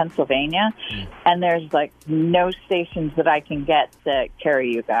Erie in Pennsylvania. And there's like no stations that I can get that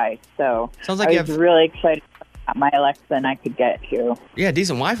carry you guys. So Sounds like I you was have- really excited about my Alexa and I could get here. Yeah,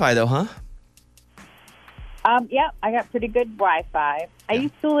 decent Wi-Fi though, huh? Yeah, I got pretty good Wi-Fi. I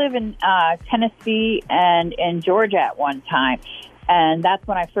used to live in Tennessee and in Georgia at one time, and that's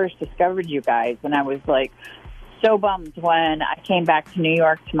when I first discovered you guys. And I was like so bummed when I came back to New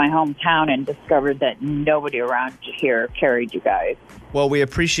York to my hometown and discovered that nobody around here carried you guys. Well, we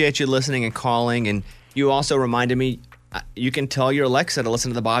appreciate you listening and calling, and you also reminded me you can tell your Alexa to listen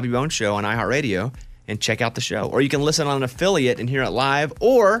to the Bobby Bones Show on iHeartRadio and check out the show. Or you can listen on an affiliate and hear it live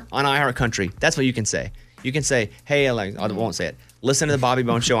or on iHeartCountry. That's what you can say. You can say, hey, Alexa, I won't say it. Listen to the Bobby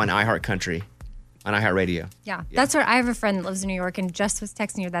Bones Show on iHeartCountry, on iHeartRadio. Yeah, that's what I have a friend that lives in New York and just was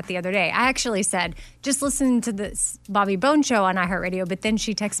texting her that the other day. I actually said, just listen to this Bobby Bones Show on iHeartRadio, but then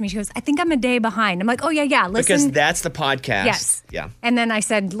she texted me, she goes, I think I'm a day behind. I'm like, oh, yeah, listen. Because that's the podcast. Yes. Yeah. And then I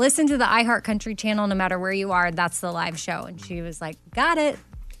said, listen to the iHeartCountry channel no matter where you are. That's the live show. And she was like, got it.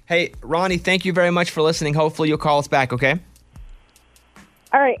 Hey, Ronnie, thank you very much for listening. Hopefully you'll call us back, okay?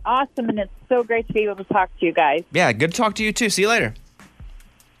 All right, awesome, and it's so great to be able to talk to you guys. Yeah, good to talk to you too. See you later.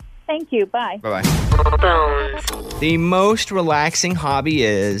 Thank you. Bye. Bye-bye. The most relaxing hobby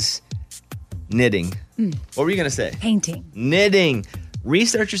is knitting. What were you going to say? Painting. Knitting.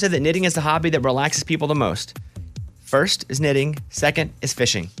 Researchers said that knitting is the hobby that relaxes people the most. First is knitting. Second is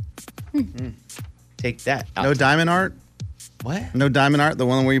fishing. Take that out. No diamond art? What? No diamond art? The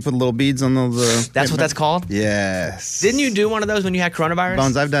one where you put little beads on the That's what that's called? Yes. Didn't you do one of those when you had coronavirus?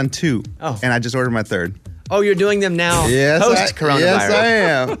 Bones, I've done 2. Oh. And I just ordered my 3rd. Oh, you're doing them now Yes, post-coronavirus. yes, I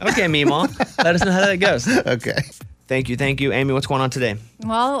am. Okay, Meemaw. Let us know how that goes. Okay. Thank you. Amy, what's going on today?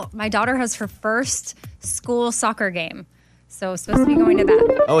 Well, my daughter has her first school soccer game. So supposed to be going to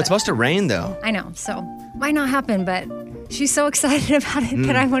that. Oh, it's supposed to rain, though. I know. So might not happen, but she's so excited about it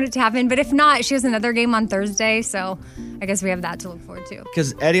that I want it to happen. But if not, she has another game on Thursday. So I guess we have that to look forward to.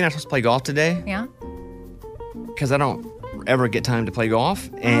 Because Eddie and I are supposed to play golf today. Yeah. Because I don't ever get time to play golf.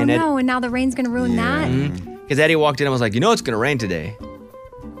 And no, and now the rain's going to ruin that. Because Eddie walked in and was like, it's going to rain today.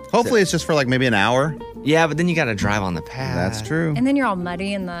 Hopefully it's just for like maybe an hour. Yeah, but then you got to drive on the path. That's true. And then you're all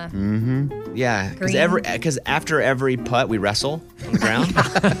muddy in the. Mm-hmm. Yeah, Green. because after every putt we wrestle on the ground.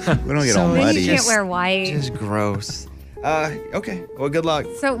 We don't get all Then muddy. you can't wear white. Just gross. Okay. Well, good luck.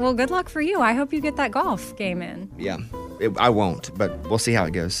 So, well, good luck for you. I hope you get that golf game in. Yeah, I won't, but we'll see how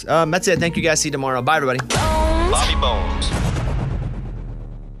it goes. That's it. Thank you guys. See you tomorrow. Bye, everybody. Bobby Bones.